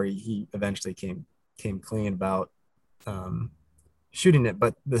even more, he eventually came clean about shooting it.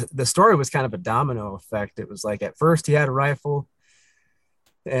 But the story was kind of a domino effect. It was like, at first he had a rifle,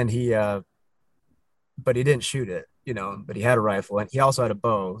 and but he didn't shoot it, you know, but he had a rifle, and he also had a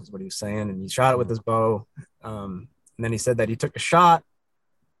bow, is what he was saying. And he shot it with his bow. And then he said that he took a shot,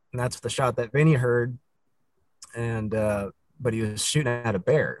 and that's the shot that Vinny heard. And, but he was shooting at a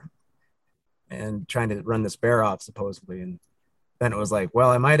bear and trying to run this bear off, supposedly. And then it was like, well,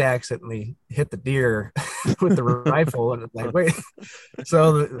 I might accidentally hit the deer with the rifle. And it's like, wait,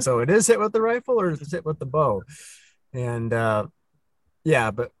 so it is hit with the rifle, or is it hit with the bow? And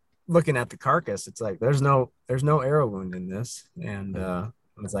but looking at the carcass, it's like, there's no arrow wound in this. And I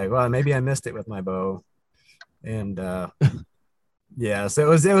was like, well, maybe I missed it with my bow. And so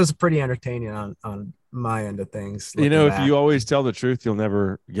it was pretty entertaining on my end of things. You know, if you always tell the truth, you'll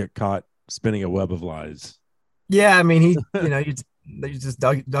never get caught spinning a web of lies. Yeah, I mean, he just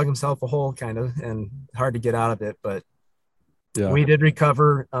dug himself a hole, kind of, and hard to get out of it. But we did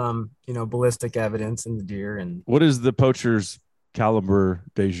recover, ballistic evidence in the deer. And what is the Poachers caliber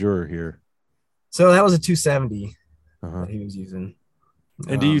de jour here? So that was a 270 that he was using.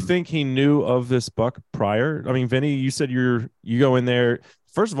 And do you think he knew of this buck prior? I mean, Vinny, you said you go in there.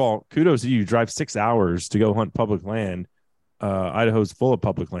 First of all, kudos to you. You drive 6 hours to go hunt public land. Idaho's full of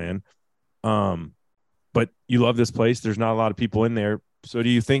public land. But you love this place. There's not a lot of people in there. So do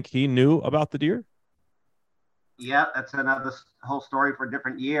you think he knew about the deer? Yeah, that's another whole story for a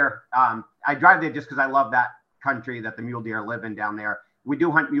different year. I drive there just because I love that country that the mule deer live in down there. We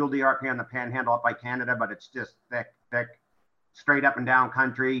do hunt mule deer up here in the Panhandle up by Canada, but it's just thick, straight up and down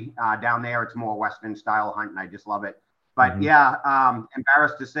country. Down there, it's more Western style hunting. I just love it. But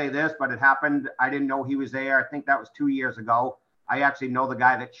embarrassed to say this, but it happened. I didn't know he was there. I think that was 2 years ago. I actually know the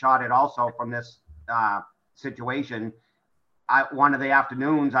guy that shot it also from this situation. One of the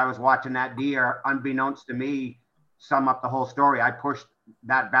afternoons, I was watching that deer. Unbeknownst to me, sum up the whole story, I pushed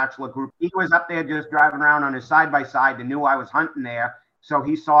that bachelor group. He was up there just driving around on his side-by-side and knew I was hunting there. So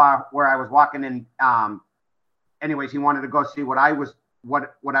he saw where I was walking in. Anyways, he wanted to go see what I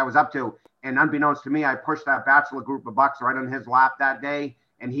was up to. And unbeknownst to me, I pushed that bachelor group of bucks right on his lap that day.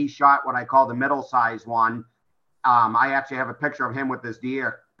 And he shot what I call the middle-sized one. I actually have a picture of him with this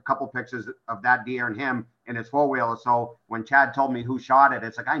deer, a couple pictures of that deer and him in his four-wheeler. So when Chad told me who shot it,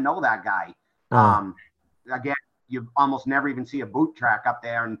 it's like, I know that guy. Again, you almost never even see a boot track up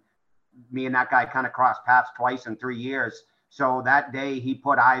there. And me and that guy kind of crossed paths twice in 3 years. So that day he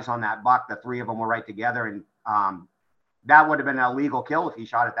put eyes on that buck. The three of them were right together. And that would have been an illegal kill if he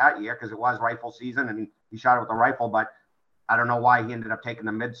shot it that year, because it was rifle season and he shot it with a rifle. But I don't know why he ended up taking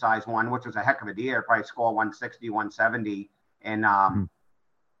the mid-size one, which was a heck of a deer, probably score 160, 170. And,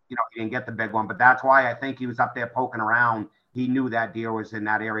 he didn't get the big one. But that's why I think he was up there poking around. he knew that deer was in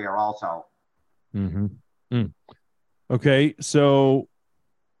that area also. Mm-hmm. Mm. Okay, so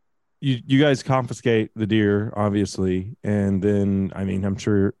you guys confiscate the deer, obviously, and then I mean, I'm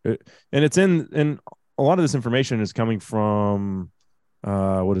sure, and it's in a lot of this information is coming from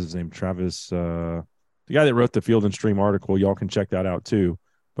what is his name, Travis, the guy that wrote the Field and Stream article. Y'all can check that out too.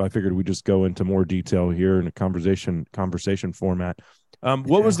 But I figured we just go into more detail here in a conversation format.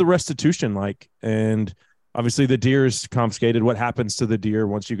 What was the restitution like? And obviously the deer is confiscated. What happens to the deer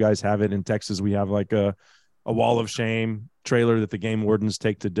once you guys have it? In Texas, we have like a wall of shame trailer that the game wardens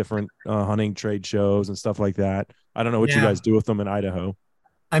take to different hunting trade shows and stuff like that. I don't know what you guys do with them in Idaho.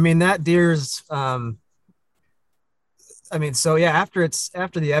 I mean, that deer's, after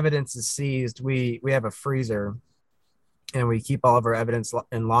the evidence is seized, we have a freezer, and we keep all of our evidence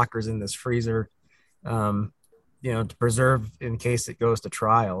in lockers in this freezer, to preserve in case it goes to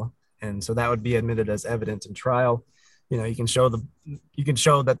trial. And so that would be admitted as evidence in trial. You can show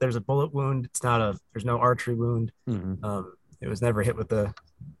that there's a bullet wound. There's no archery wound. Mm-hmm. It was never hit with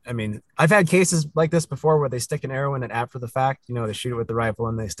I've had cases like this before where they stick an arrow in it after the fact. They shoot it with the rifle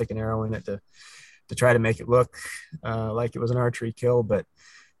and they stick an arrow in it to try to make it look like it was an archery kill. But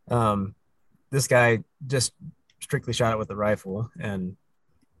this guy just strictly shot it with the rifle, and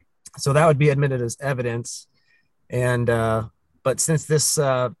so that would be admitted as evidence. And but since this,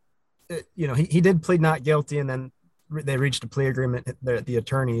 he did plead not guilty, and then they reached a plea agreement, the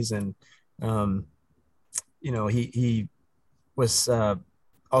attorneys, and he was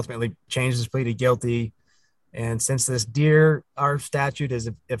ultimately changed his plea to guilty. And since this deer, our statute is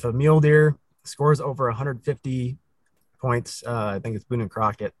if a mule deer scores over 150 points, I think it's Boone and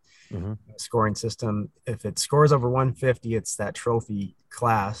Crockett scoring system. If it scores over 150, it's that trophy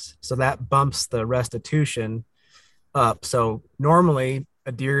class. So that bumps the restitution up. So normally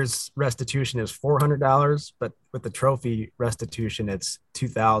a deer's restitution is $400, but with the trophy restitution, it's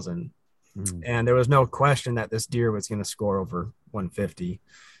 $2,000. And there was no question that this deer was going to score over 150.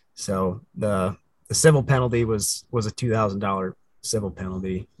 So the civil penalty was a $2,000 civil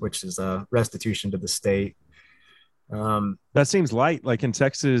penalty, which is a restitution to the state. That seems light. Like in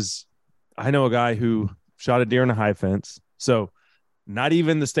Texas, I know a guy who shot a deer in a high fence. So not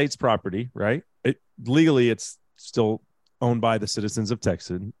even the state's property, right? Legally, it's still owned by the citizens of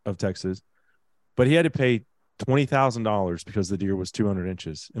Texas, but he had to pay $20,000 because the deer was 200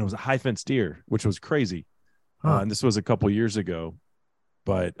 inches, and it was a high fence deer, which was crazy. And this was a couple years ago,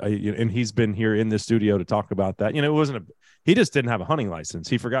 but and he's been here in the studio to talk about that. He just didn't have a hunting license.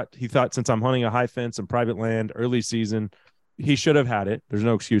 He thought since I'm hunting a high fence and private land early season, he should have had it. There's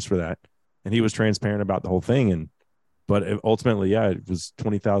no excuse for that. And he was transparent about the whole thing. But ultimately, it was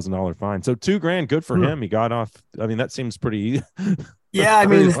 $20,000 fine. So $2,000, good for him. He got off. I mean, that seems pretty. Yeah. I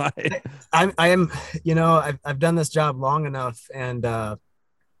mean, I am, I've done this job long enough, and,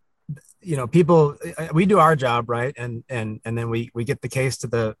 people, we do our job, right. And then we get the case to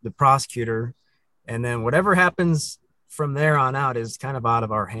the prosecutor, and then whatever happens from there on out is kind of out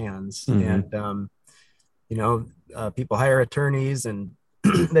of our hands. And, people hire attorneys, and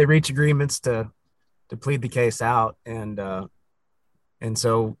they reach agreements to plead the case out. And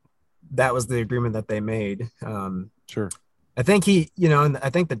so that was the agreement that they made. Sure. I think I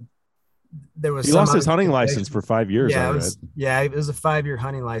think that there was, he lost his hunting license for 5 years. Yeah. It was a 5-year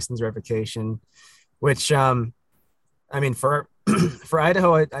hunting license revocation, which, for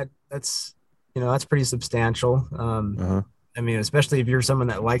Idaho, that's pretty substantial. Especially if you're someone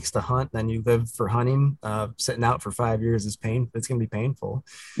that likes to hunt, then you live for hunting, sitting out for 5 years it's going to be painful.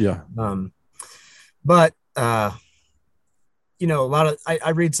 Yeah. But, a lot of, I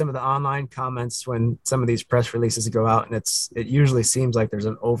read some of the online comments when some of these press releases go out, and it usually seems like there's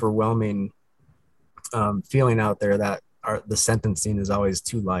an overwhelming feeling out there that the sentencing is always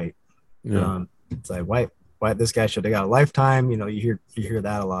too light. Yeah. It's like, why this guy should have got a lifetime. You hear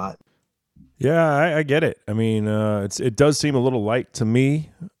that a lot. Yeah, I get it. I mean, it does seem a little light to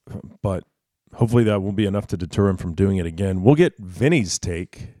me, but hopefully that will be enough to deter him from doing it again. We'll get Vinny's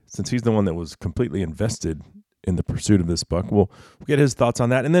take, since he's the one that was completely invested in the pursuit of this buck. We'll get his thoughts on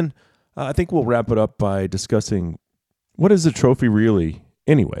that. And then I think we'll wrap it up by discussing what is a trophy really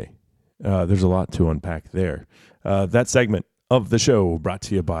anyway. There's a lot to unpack there. That segment of the show brought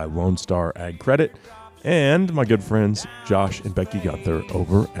to you by Lone Star Ag Credit and my good friends Josh and Becky Gunther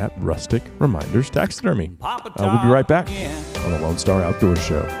over at Rustic Reminders Taxidermy. We'll be right back on the Lone Star Outdoors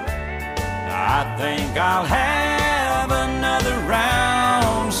Show. I think I'll have another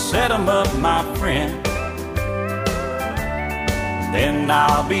round, set 'em up, my friend. Then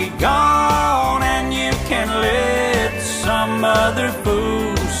I'll be gone and you can let some other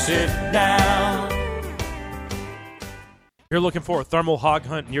fool sit down. You're looking for a thermal hog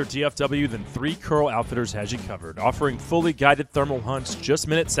hunt near DFW, then 3 Curl Outfitters has you covered. Offering fully guided thermal hunts just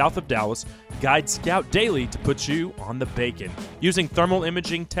minutes south of Dallas, guide scout daily to put you on the bacon. Using thermal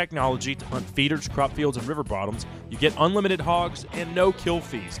imaging technology to hunt feeders, crop fields, and river bottoms, you get unlimited hogs and no kill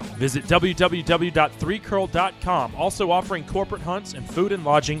fees. Visit www.3curl.com. Also offering corporate hunts and food and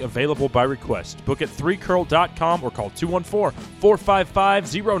lodging available by request. Book at 3curl.com or call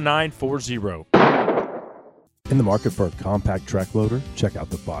 214-455-0940. In the market for a compact track loader? Check out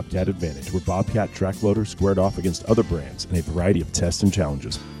the Bobcat Advantage, where Bobcat track loaders squared off against other brands in a variety of tests and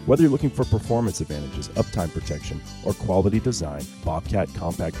challenges. Whether you're looking for performance advantages, uptime protection, or quality design, Bobcat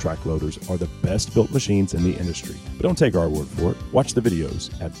compact track loaders are the best built machines in the industry. But don't take our word for it. Watch the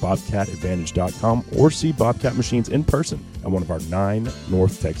videos at bobcatadvantage.com or see Bobcat machines in person at one of our 9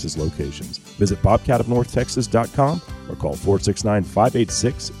 North Texas locations. Visit bobcatofnorthtexas.com or call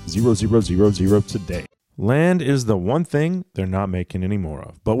 469-586-0000 today. Land is the one thing they're not making any more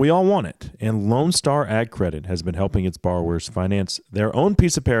of, but we all want it. And Lone Star Ag Credit has been helping its borrowers finance their own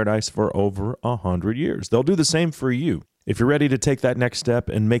piece of paradise for over 100 years. They'll do the same for you. If you're ready to take that next step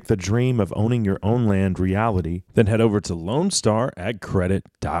and make the dream of owning your own land reality, then head over to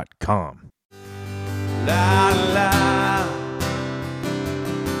LoneStarAgCredit.com. La la,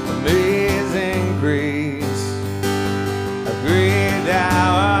 amazing grace, a great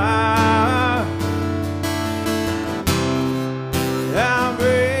hour.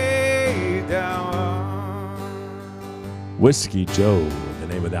 Whiskey Joe, the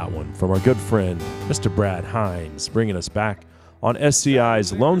name of that one, from our good friend, Mr. Brad Hines, bringing us back on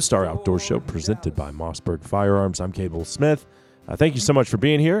SCI's Lone Star Outdoor Show, presented by Mossberg Firearms. I'm Cable Smith. Thank you so much for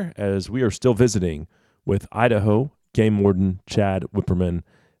being here, as we are still visiting with Idaho Game Warden Chad Whipperman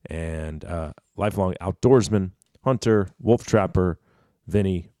and lifelong outdoorsman, hunter, wolf trapper,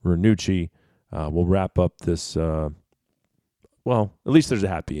 Vinny Ranucci. We'll wrap up this well, at least there's a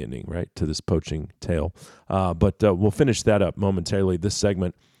happy ending, right, to this poaching tale. But we'll finish that up momentarily. This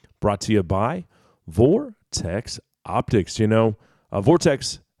segment brought to you by Vortex Optics. You know,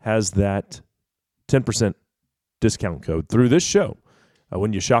 Vortex has that 10% discount code through this show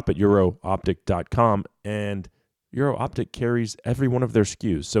when you shop at eurooptic.com, and EuroOptic carries every one of their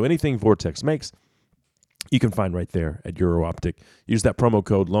SKUs. So anything Vortex makes, you can find right there at EuroOptic. Use that promo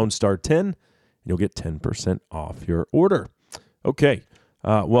code LoneStar10, and you'll get 10% off your order. Okay,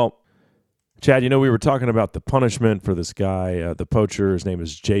 well, Chad, you know, we were talking about the punishment for this guy, the poacher. His name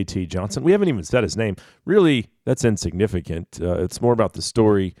is J.T. Johnson. We haven't even said his name. Really, that's insignificant. It's more about the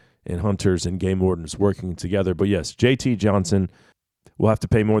story and hunters and game wardens working together. But yes, J.T. Johnson will have to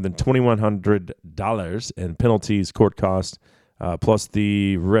pay more than $2,100 in penalties, court costs, plus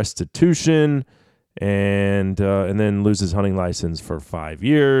the restitution, and then lose his hunting license for 5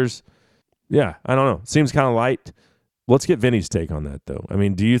 years. Yeah, I don't know. Seems kind of light. Let's get Vinny's take on that, though. I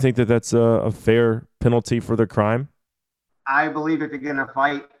mean, do you think that that's a fair penalty for the crime? I believe if you're going to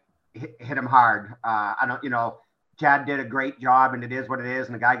fight, hit him hard. Chad did a great job, and it is what it is,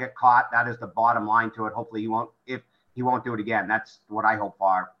 and the guy got caught. That is the bottom line to it. Hopefully he won't do it again. That's what I hope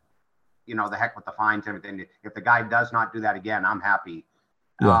for. You know, the heck with the fines and everything. If the guy does not do that again, I'm happy.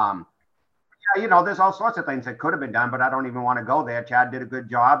 Yeah. There's all sorts of things that could have been done, but I don't even want to go there. Chad did a good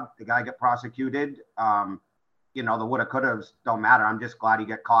job. The guy got prosecuted. The woulda, couldas don't matter. I'm just glad he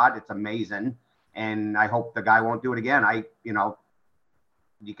got caught. It's amazing. And I hope the guy won't do it again. You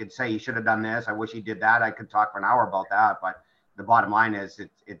could say he should have done this. I wish he did that. I could talk for an hour about that. But the bottom line is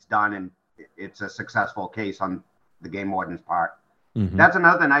it's done, and it's a successful case on the game warden's part. Mm-hmm. That's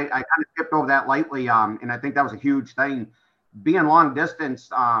another thing. I kind of skipped over that lightly. And I think that was a huge thing. Being long distance,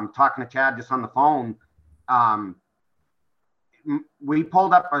 talking to Chad just on the phone, we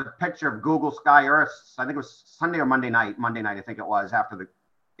pulled up a picture of Google Sky Earth. I think it was Sunday or Monday night, I think it was, after the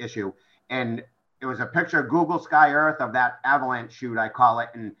issue. And it was a picture of Google Sky Earth of that avalanche chute, I call it.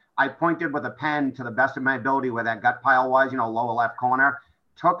 And I pointed with a pen to the best of my ability where that gut pile was, lower left corner,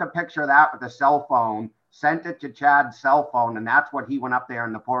 took a picture of that with a cell phone, sent it to Chad's cell phone. And that's what he went up there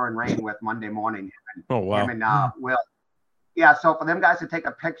in the pouring rain with Monday morning. Oh, wow. Him and Will. Yeah. So for them guys to take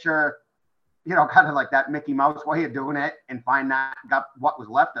a picture, kind of like that Mickey Mouse way of doing it, and find that what was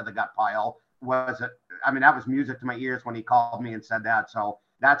left of the gut pile that was music to my ears when he called me and said that. So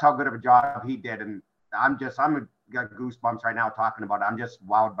that's how good of a job he did. And I'm got goosebumps right now talking about it. I'm just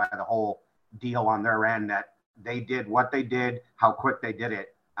wowed by the whole deal on their end, that they did what they did, how quick they did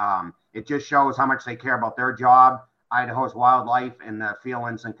it. It just shows how much they care about their job, Idaho's wildlife, and the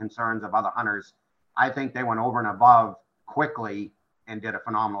feelings and concerns of other hunters. I think they went over and above quickly and did a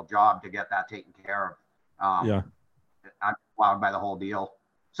phenomenal job to get that taken care of. I'm wowed by the whole deal.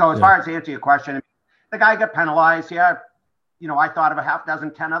 So as far as to answer your question, the guy got penalized. Yeah, I thought of a half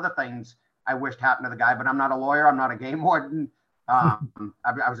dozen, 10 other things I wished happened to the guy, but I'm not a lawyer. I'm not a game warden. I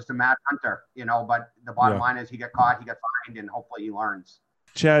was just a mad hunter, but the bottom line is he got caught, he got fined, and hopefully he learns.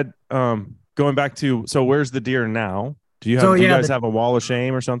 Chad, going back to, so where's the deer now? Do you guys have a wall of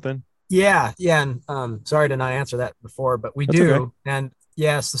shame or something? Yeah. And sorry to not answer that before, but we do. Okay. And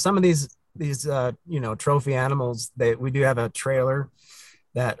so some of these trophy animals, we do have a trailer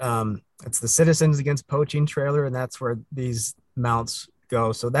that it's the Citizens Against Poaching trailer, and that's where these mounts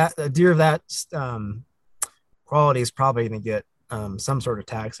go. So that a deer of that quality is probably going to get some sort of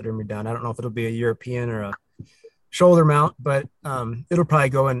taxidermy done. I don't know if it'll be a European or a shoulder mount, but it'll probably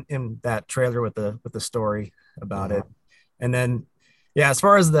go in that trailer with the story about it. And then, as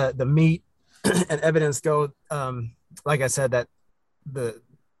far as the meat and evidence go, like I said, that the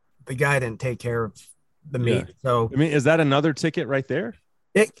guy didn't take care of the meat. So I mean, is that another ticket right there?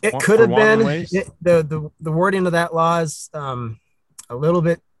 It could have been. The wording of that law is a little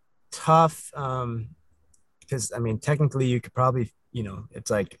bit tough because I mean, technically, you could probably, it's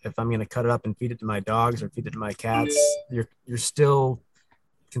like if I'm going to cut it up and feed it to my dogs or feed it to my cats, you're still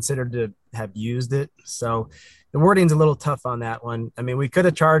considered to have used it. So the wording's a little tough on that one. I mean, we could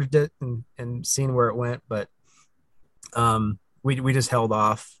have charged it and seen where it went, but we just held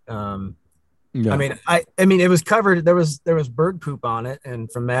off. I mean, it was covered. There was bird poop on it,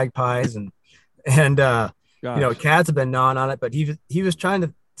 and from magpies and cats have been gnawing on it. But he was trying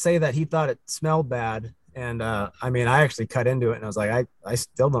to say that he thought it smelled bad, and I mean, I actually cut into it, and I was like, I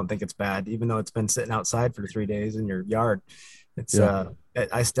still don't think it's bad, even though it's been sitting outside for 3 days in your yard. It's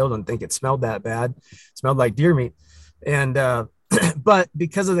I still don't think it smelled that bad. It smelled like deer meat, and but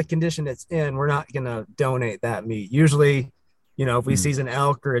because of the condition it's in, we're not gonna donate that meat. Usually, if we seize an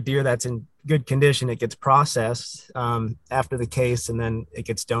elk or a deer that's in good condition, it gets processed after the case, and then it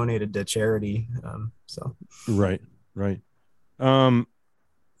gets donated to charity. Right.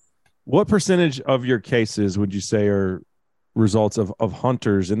 What percentage of your cases would you say are results of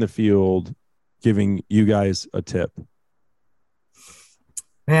hunters in the field giving you guys a tip?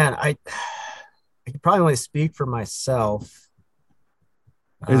 Man, I could probably only speak for myself.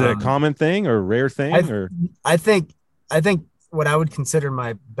 Is it a common thing or a rare thing? I think what I would consider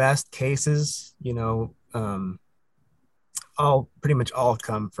my best cases, all pretty much all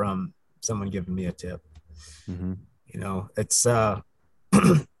come from someone giving me a tip. Mm-hmm. It's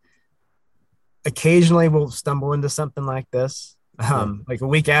occasionally we'll stumble into something like this. Like a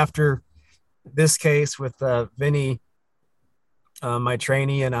week after this case with Vinny, my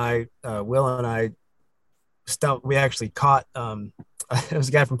trainee and I, Will and I, we actually caught, it was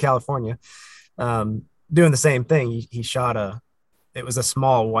a guy from California doing the same thing. He shot it was a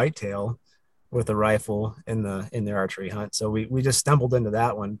small whitetail with a rifle in the archery hunt. So we just stumbled into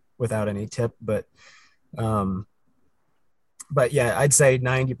that one without any tip, but yeah, I'd say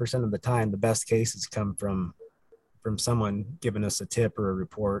 90% of the time, the best cases come from someone giving us a tip or a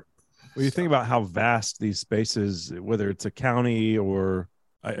report. Well, you think about how vast these spaces, whether it's a county or,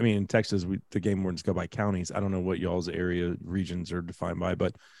 I mean, in Texas, the game wardens go by counties. I don't know what y'all's area regions are defined by,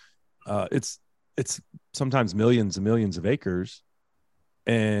 but it's sometimes millions and millions of acres.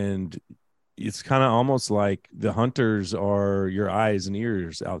 And it's kind of almost like the hunters are your eyes and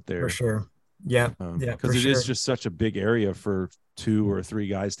ears out there. For sure. Yeah. Because it is just such a big area for 2 or 3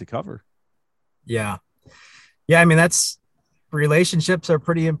 guys to cover. Yeah. I mean, relationships are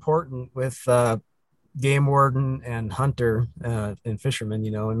pretty important with game warden and hunter and fisherman.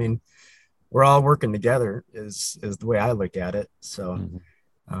 I mean, we're all working together is the way I look at it. So,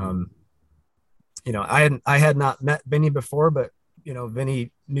 I had not met Vinny before, but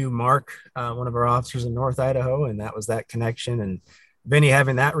Vinny knew Mark, one of our officers in North Idaho, and that was that connection. And Vinny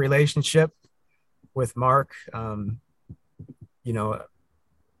having that relationship with Mark,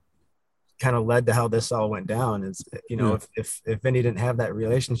 kind of led to how this all went down. Is if Vinny didn't have that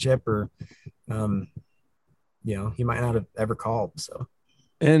relationship, or he might not have ever called. So,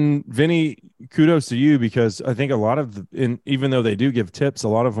 and Vinny, kudos to you, because I think a lot of even though they do give tips, a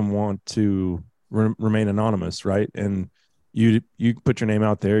lot of them want to remain anonymous, right? And you put your name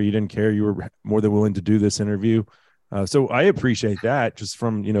out there. You didn't care. You were more than willing to do this interview. So I appreciate that, just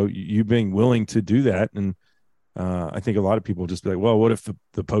from you being willing to do that. And I think a lot of people just be like, well, what if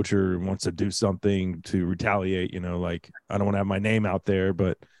the poacher wants to do something to retaliate? Like, I don't want to have my name out there,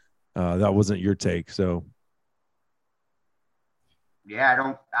 but that wasn't your take. So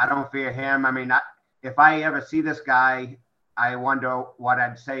yeah, I don't fear him. I mean, if I ever see this guy, I wonder what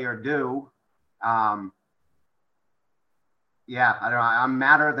I'd say or do. Yeah, I don't know. I'm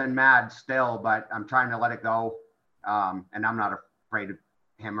madder than mad still, but I'm trying to let it go. And I'm not afraid of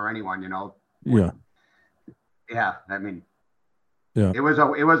him or anyone, Yeah. Yeah. I mean, Yeah. It was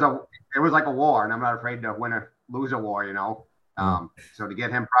like a war, and I'm not afraid to lose a war, you know. So to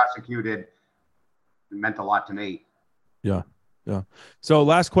get him prosecuted meant a lot to me. Yeah. Yeah. So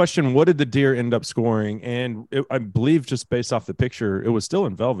last question, what did the deer end up scoring? And I believe just based off the picture, it was still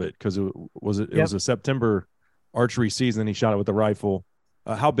in velvet because it was a September archery season. He shot it with a rifle.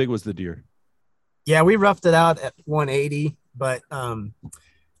 How big was the deer? Yeah, we roughed it out at 180, but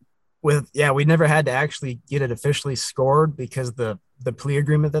we never had to actually get it officially scored because the plea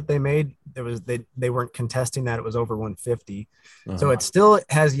agreement that they made, they weren't contesting that it was over 150. So it still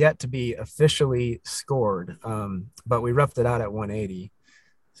has yet to be officially scored. But we roughed it out at 180.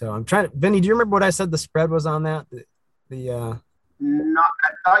 So I'm trying to, Vinny, do you remember what I said the spread was on that? No, I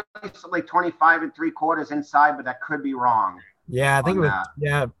thought you said like 25 3/4 inside, but that could be wrong. Yeah, I think it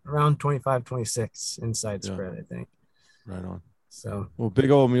was around 25, 26 inside spread, I think. Right on. So, well,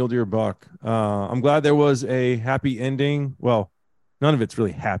 big old mule deer buck. I'm glad there was a happy ending. Well, none of it's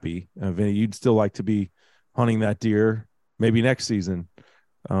really happy. Vinny, you'd still like to be hunting that deer maybe next season.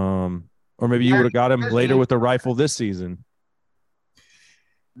 Or maybe you would have got him later with a rifle this season.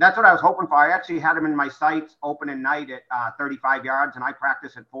 That's what I was hoping for. I actually had him in my sights opening night at 35 yards, and I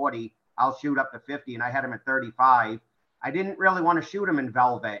practice at 40. I'll shoot up to 50, and I had him at 35. I didn't really want to shoot him in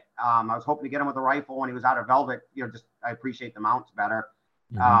velvet. I was hoping to get him with a rifle when he was out of velvet. I appreciate the mounts better.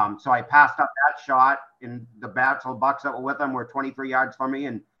 So I passed up that shot, and the battle bucks that were with him were 23 yards from me,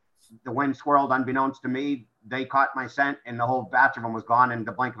 and the wind swirled unbeknownst to me. They caught my scent, and the whole batch of them was gone in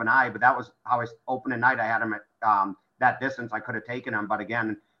the blink of an eye. But that was how I opened the night. I had him at that distance. I could have taken him, but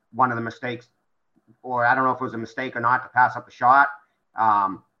again, one of the mistakes, or I don't know if it was a mistake or not, to pass up the shot.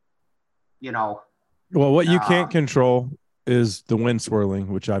 Well, what you can't control is the wind swirling,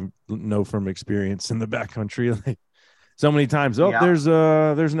 which I know from experience in the backcountry. Like so many times, there's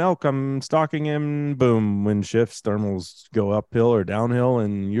an elk, I'm stalking him, boom, wind shifts, thermals go uphill or downhill,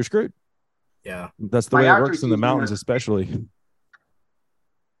 and you're screwed. Yeah, that's the way it works in the mountains, especially.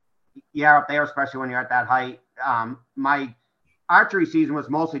 Yeah, up there, especially when you're at that height. My archery season was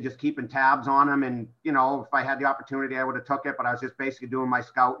mostly just keeping tabs on them, and if I had the opportunity, I would have took it. But I was just basically doing my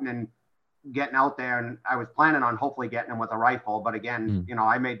scouting and getting out there, and I was planning on hopefully getting him with a rifle. But again,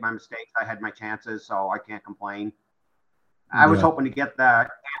 I made my mistakes. I had my chances, so I can't complain. I was hoping to get the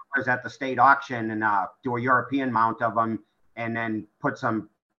antlers at the state auction and do a European mount of them, and then put some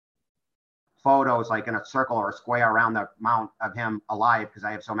photos like in a circle or a square around the mount of him alive, because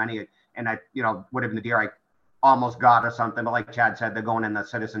I have so many. And I, would have been the deer I almost got or something. But like Chad said, they're going in the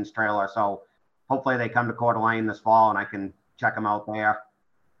Citizens trailer, so hopefully they come to Coeur d'Alene this fall, and I can check them out there.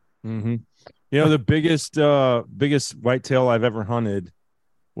 Mm-hmm. The biggest whitetail I've ever hunted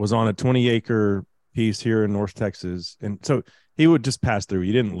was on a 20-acre piece here in North Texas. And so he would just pass through.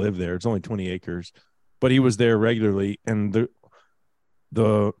 He didn't live there. It's only 20 acres, but he was there regularly. And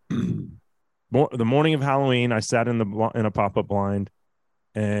the morning of Halloween, I sat in a pop-up blind,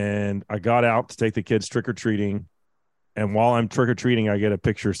 and I got out to take the kids trick-or-treating. And while I'm trick-or-treating, I get a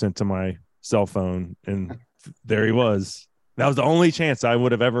picture sent to my cell phone, and there he was. That was the only chance I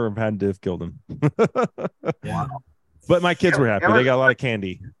would have ever had to have killed him. Wow. But my kids were happy. They got a lot of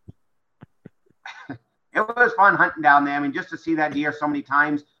candy. It was fun hunting down there. I mean, just to see that deer so many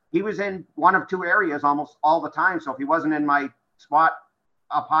times. He was in one of two areas almost all the time. So if he wasn't in my spot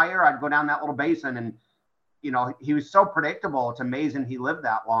up higher, I'd go down that little basin. And, he was so predictable. It's amazing he lived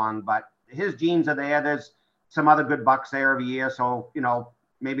that long. But his genes are there. There's some other good bucks there every year. So,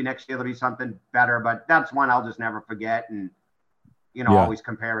 maybe next year there'll be something better. But that's one I'll just never forget. And, always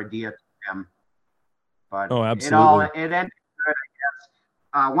compare a deer to him. But absolutely. It ended good,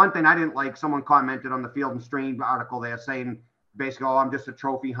 I guess. One thing I didn't like, someone commented on the Field and Stream article there saying basically, I'm just a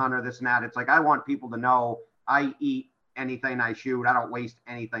trophy hunter, this and that. It's like, I want people to know I eat anything I shoot. I don't waste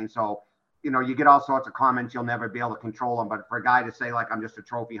anything. So, you get all sorts of comments. You'll never be able to control them. But for a guy to say, like, I'm just a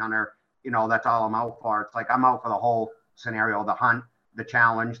trophy hunter, that's all I'm out for. It's like, I'm out for the whole scenario, the hunt, the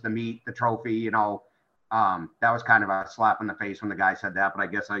challenge, the meat, the trophy, that was kind of a slap in the face when the guy said that, but I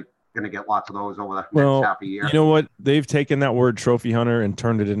guess I'm going to get lots of those over the next half a year. You know what? They've taken that word trophy hunter and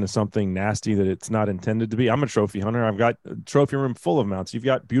turned it into something nasty that it's not intended to be. I'm a trophy hunter. I've got a trophy room full of mounts. You've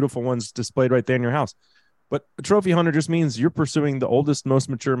got beautiful ones displayed right there in your house. But a trophy hunter just means you're pursuing the oldest, most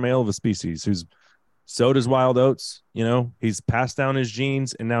mature male of a species who's sowed his wild oats. He's passed down his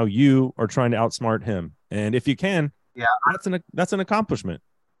genes, and now you are trying to outsmart him. And if you can, that's an accomplishment.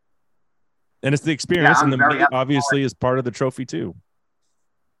 And it's the experience, and the meat obviously is part of the trophy too.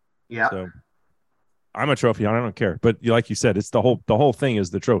 Yeah. So I'm a trophy hunter. I don't care. But like you said, it's the whole thing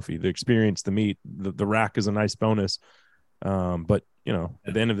is the trophy, the experience, the meat, the rack is a nice bonus. But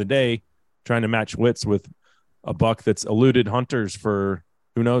at the end of the day, trying to match wits with a buck that's eluded hunters for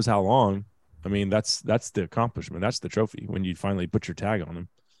who knows how long. I mean, that's the accomplishment. That's the trophy when you finally put your tag on him.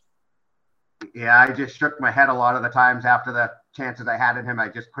 Yeah, I just shook my head a lot of the times after the chances I had in him. I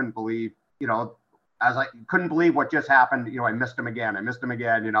just couldn't believe, couldn't believe what just happened. I missed him again.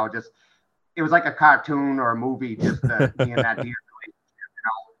 Just it was like a cartoon or a movie, just me and that deer.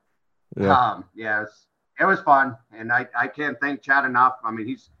 Yeah. It was fun, and I can't thank Chad enough. I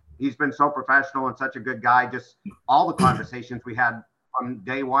mean, he's been so professional and such a good guy. Just all the conversations we had from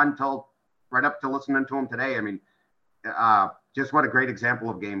day one till right up to listening to him today. I mean, just what a great example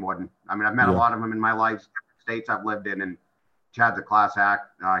of game warden. I mean, I've met a lot of them in my life, different states I've lived in, and Chad's a class act.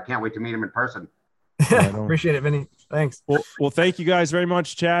 I can't wait to meet him in person. Appreciate it, Vinny. Thanks. Well, thank you guys very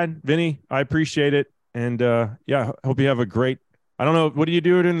much, Chad, Vinny. I appreciate it. And hope you have a great, I don't know, what do you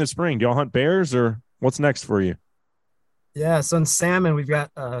do in the spring? Do y'all hunt bears or what's next for you? Yeah. So in salmon, we've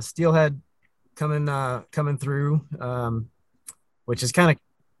got steelhead coming through, which is kind of,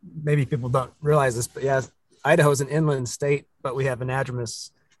 maybe people don't realize this, but yeah, Idaho's an inland state, but we have anadromous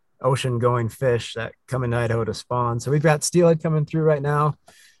ocean going fish that come into Idaho to spawn. So we've got steelhead coming through right now.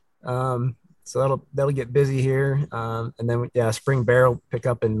 So that'll get busy here. And then spring bear will pick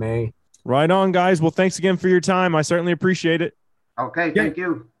up in May. Right on, guys. Well, thanks again for your time. I certainly appreciate it. Okay. Thank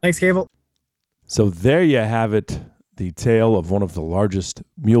you. Thanks, Cable. So there you have it. The tale of one of the largest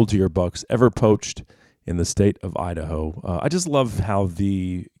mule deer bucks ever poached in the state of Idaho. I just love how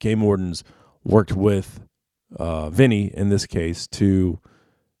the game wardens worked with Vinny in this case to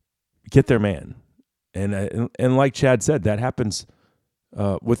get their man. And like Chad said, that happens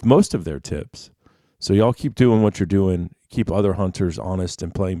with most of their tips. So y'all keep doing what you're doing. Keep other hunters honest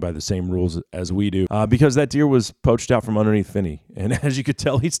and playing by the same rules as we do. Because that deer was poached out from underneath Vinny. And as you could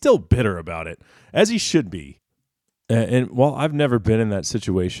tell, he's still bitter about it, as he should be. And while I've never been in that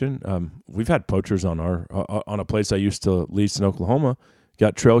situation, we've had poachers on on a place I used to lease in Oklahoma.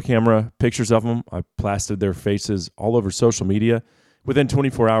 Got trail camera pictures of them. I plastered their faces all over social media. Within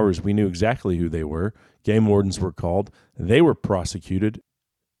 24 hours, we knew exactly who they were. Game wardens were called. They were prosecuted.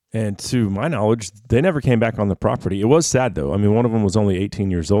 And to my knowledge, they never came back on the property. It was sad, though. I mean, one of them was only 18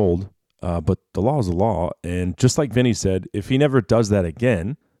 years old, but the law is the law. And just like Vinny said, if he never does that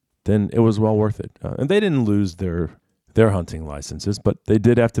again, then it was well worth it. And they didn't lose their hunting licenses, but they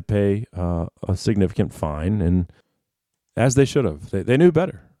did have to pay a significant fine, and as they should have. They knew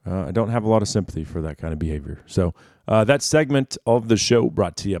better. I don't have a lot of sympathy for that kind of behavior. So that segment of the show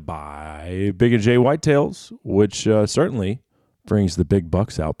brought to you by Big and J Whitetails, which certainly brings the big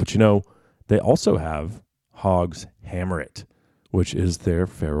bucks out. But, they also have Hogs Hammer It, which is their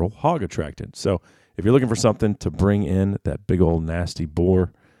feral hog attractant. So if you're looking for something to bring in that big old nasty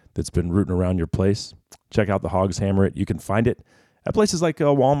boar that's been rooting around your place, check out the Hogs Hammer It. You can find it at places like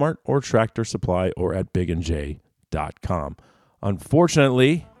Walmart or Tractor Supply or at bigandj.com.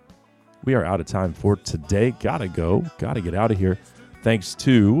 Unfortunately, we are out of time for today. Gotta go. Gotta get out of here. Thanks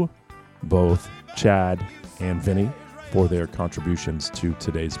to both Chad and Vinny for their contributions to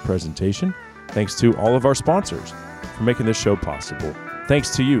today's presentation. Thanks to all of our sponsors for making this show possible.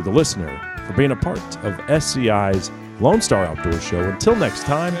 Thanks to you, the listener, for being a part of SCI's Lone Star Outdoor Show. Until next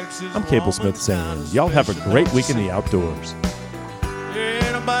time, I'm Cable Smith saying, y'all have a great week in the outdoors.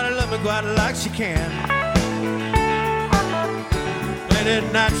 Ain't nobody love me quite like she can. Ain't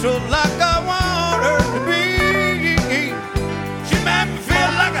it natural like I want her to be? She made me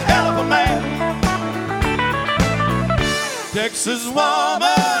feel like a hell of a man. Texas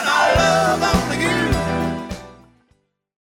woman.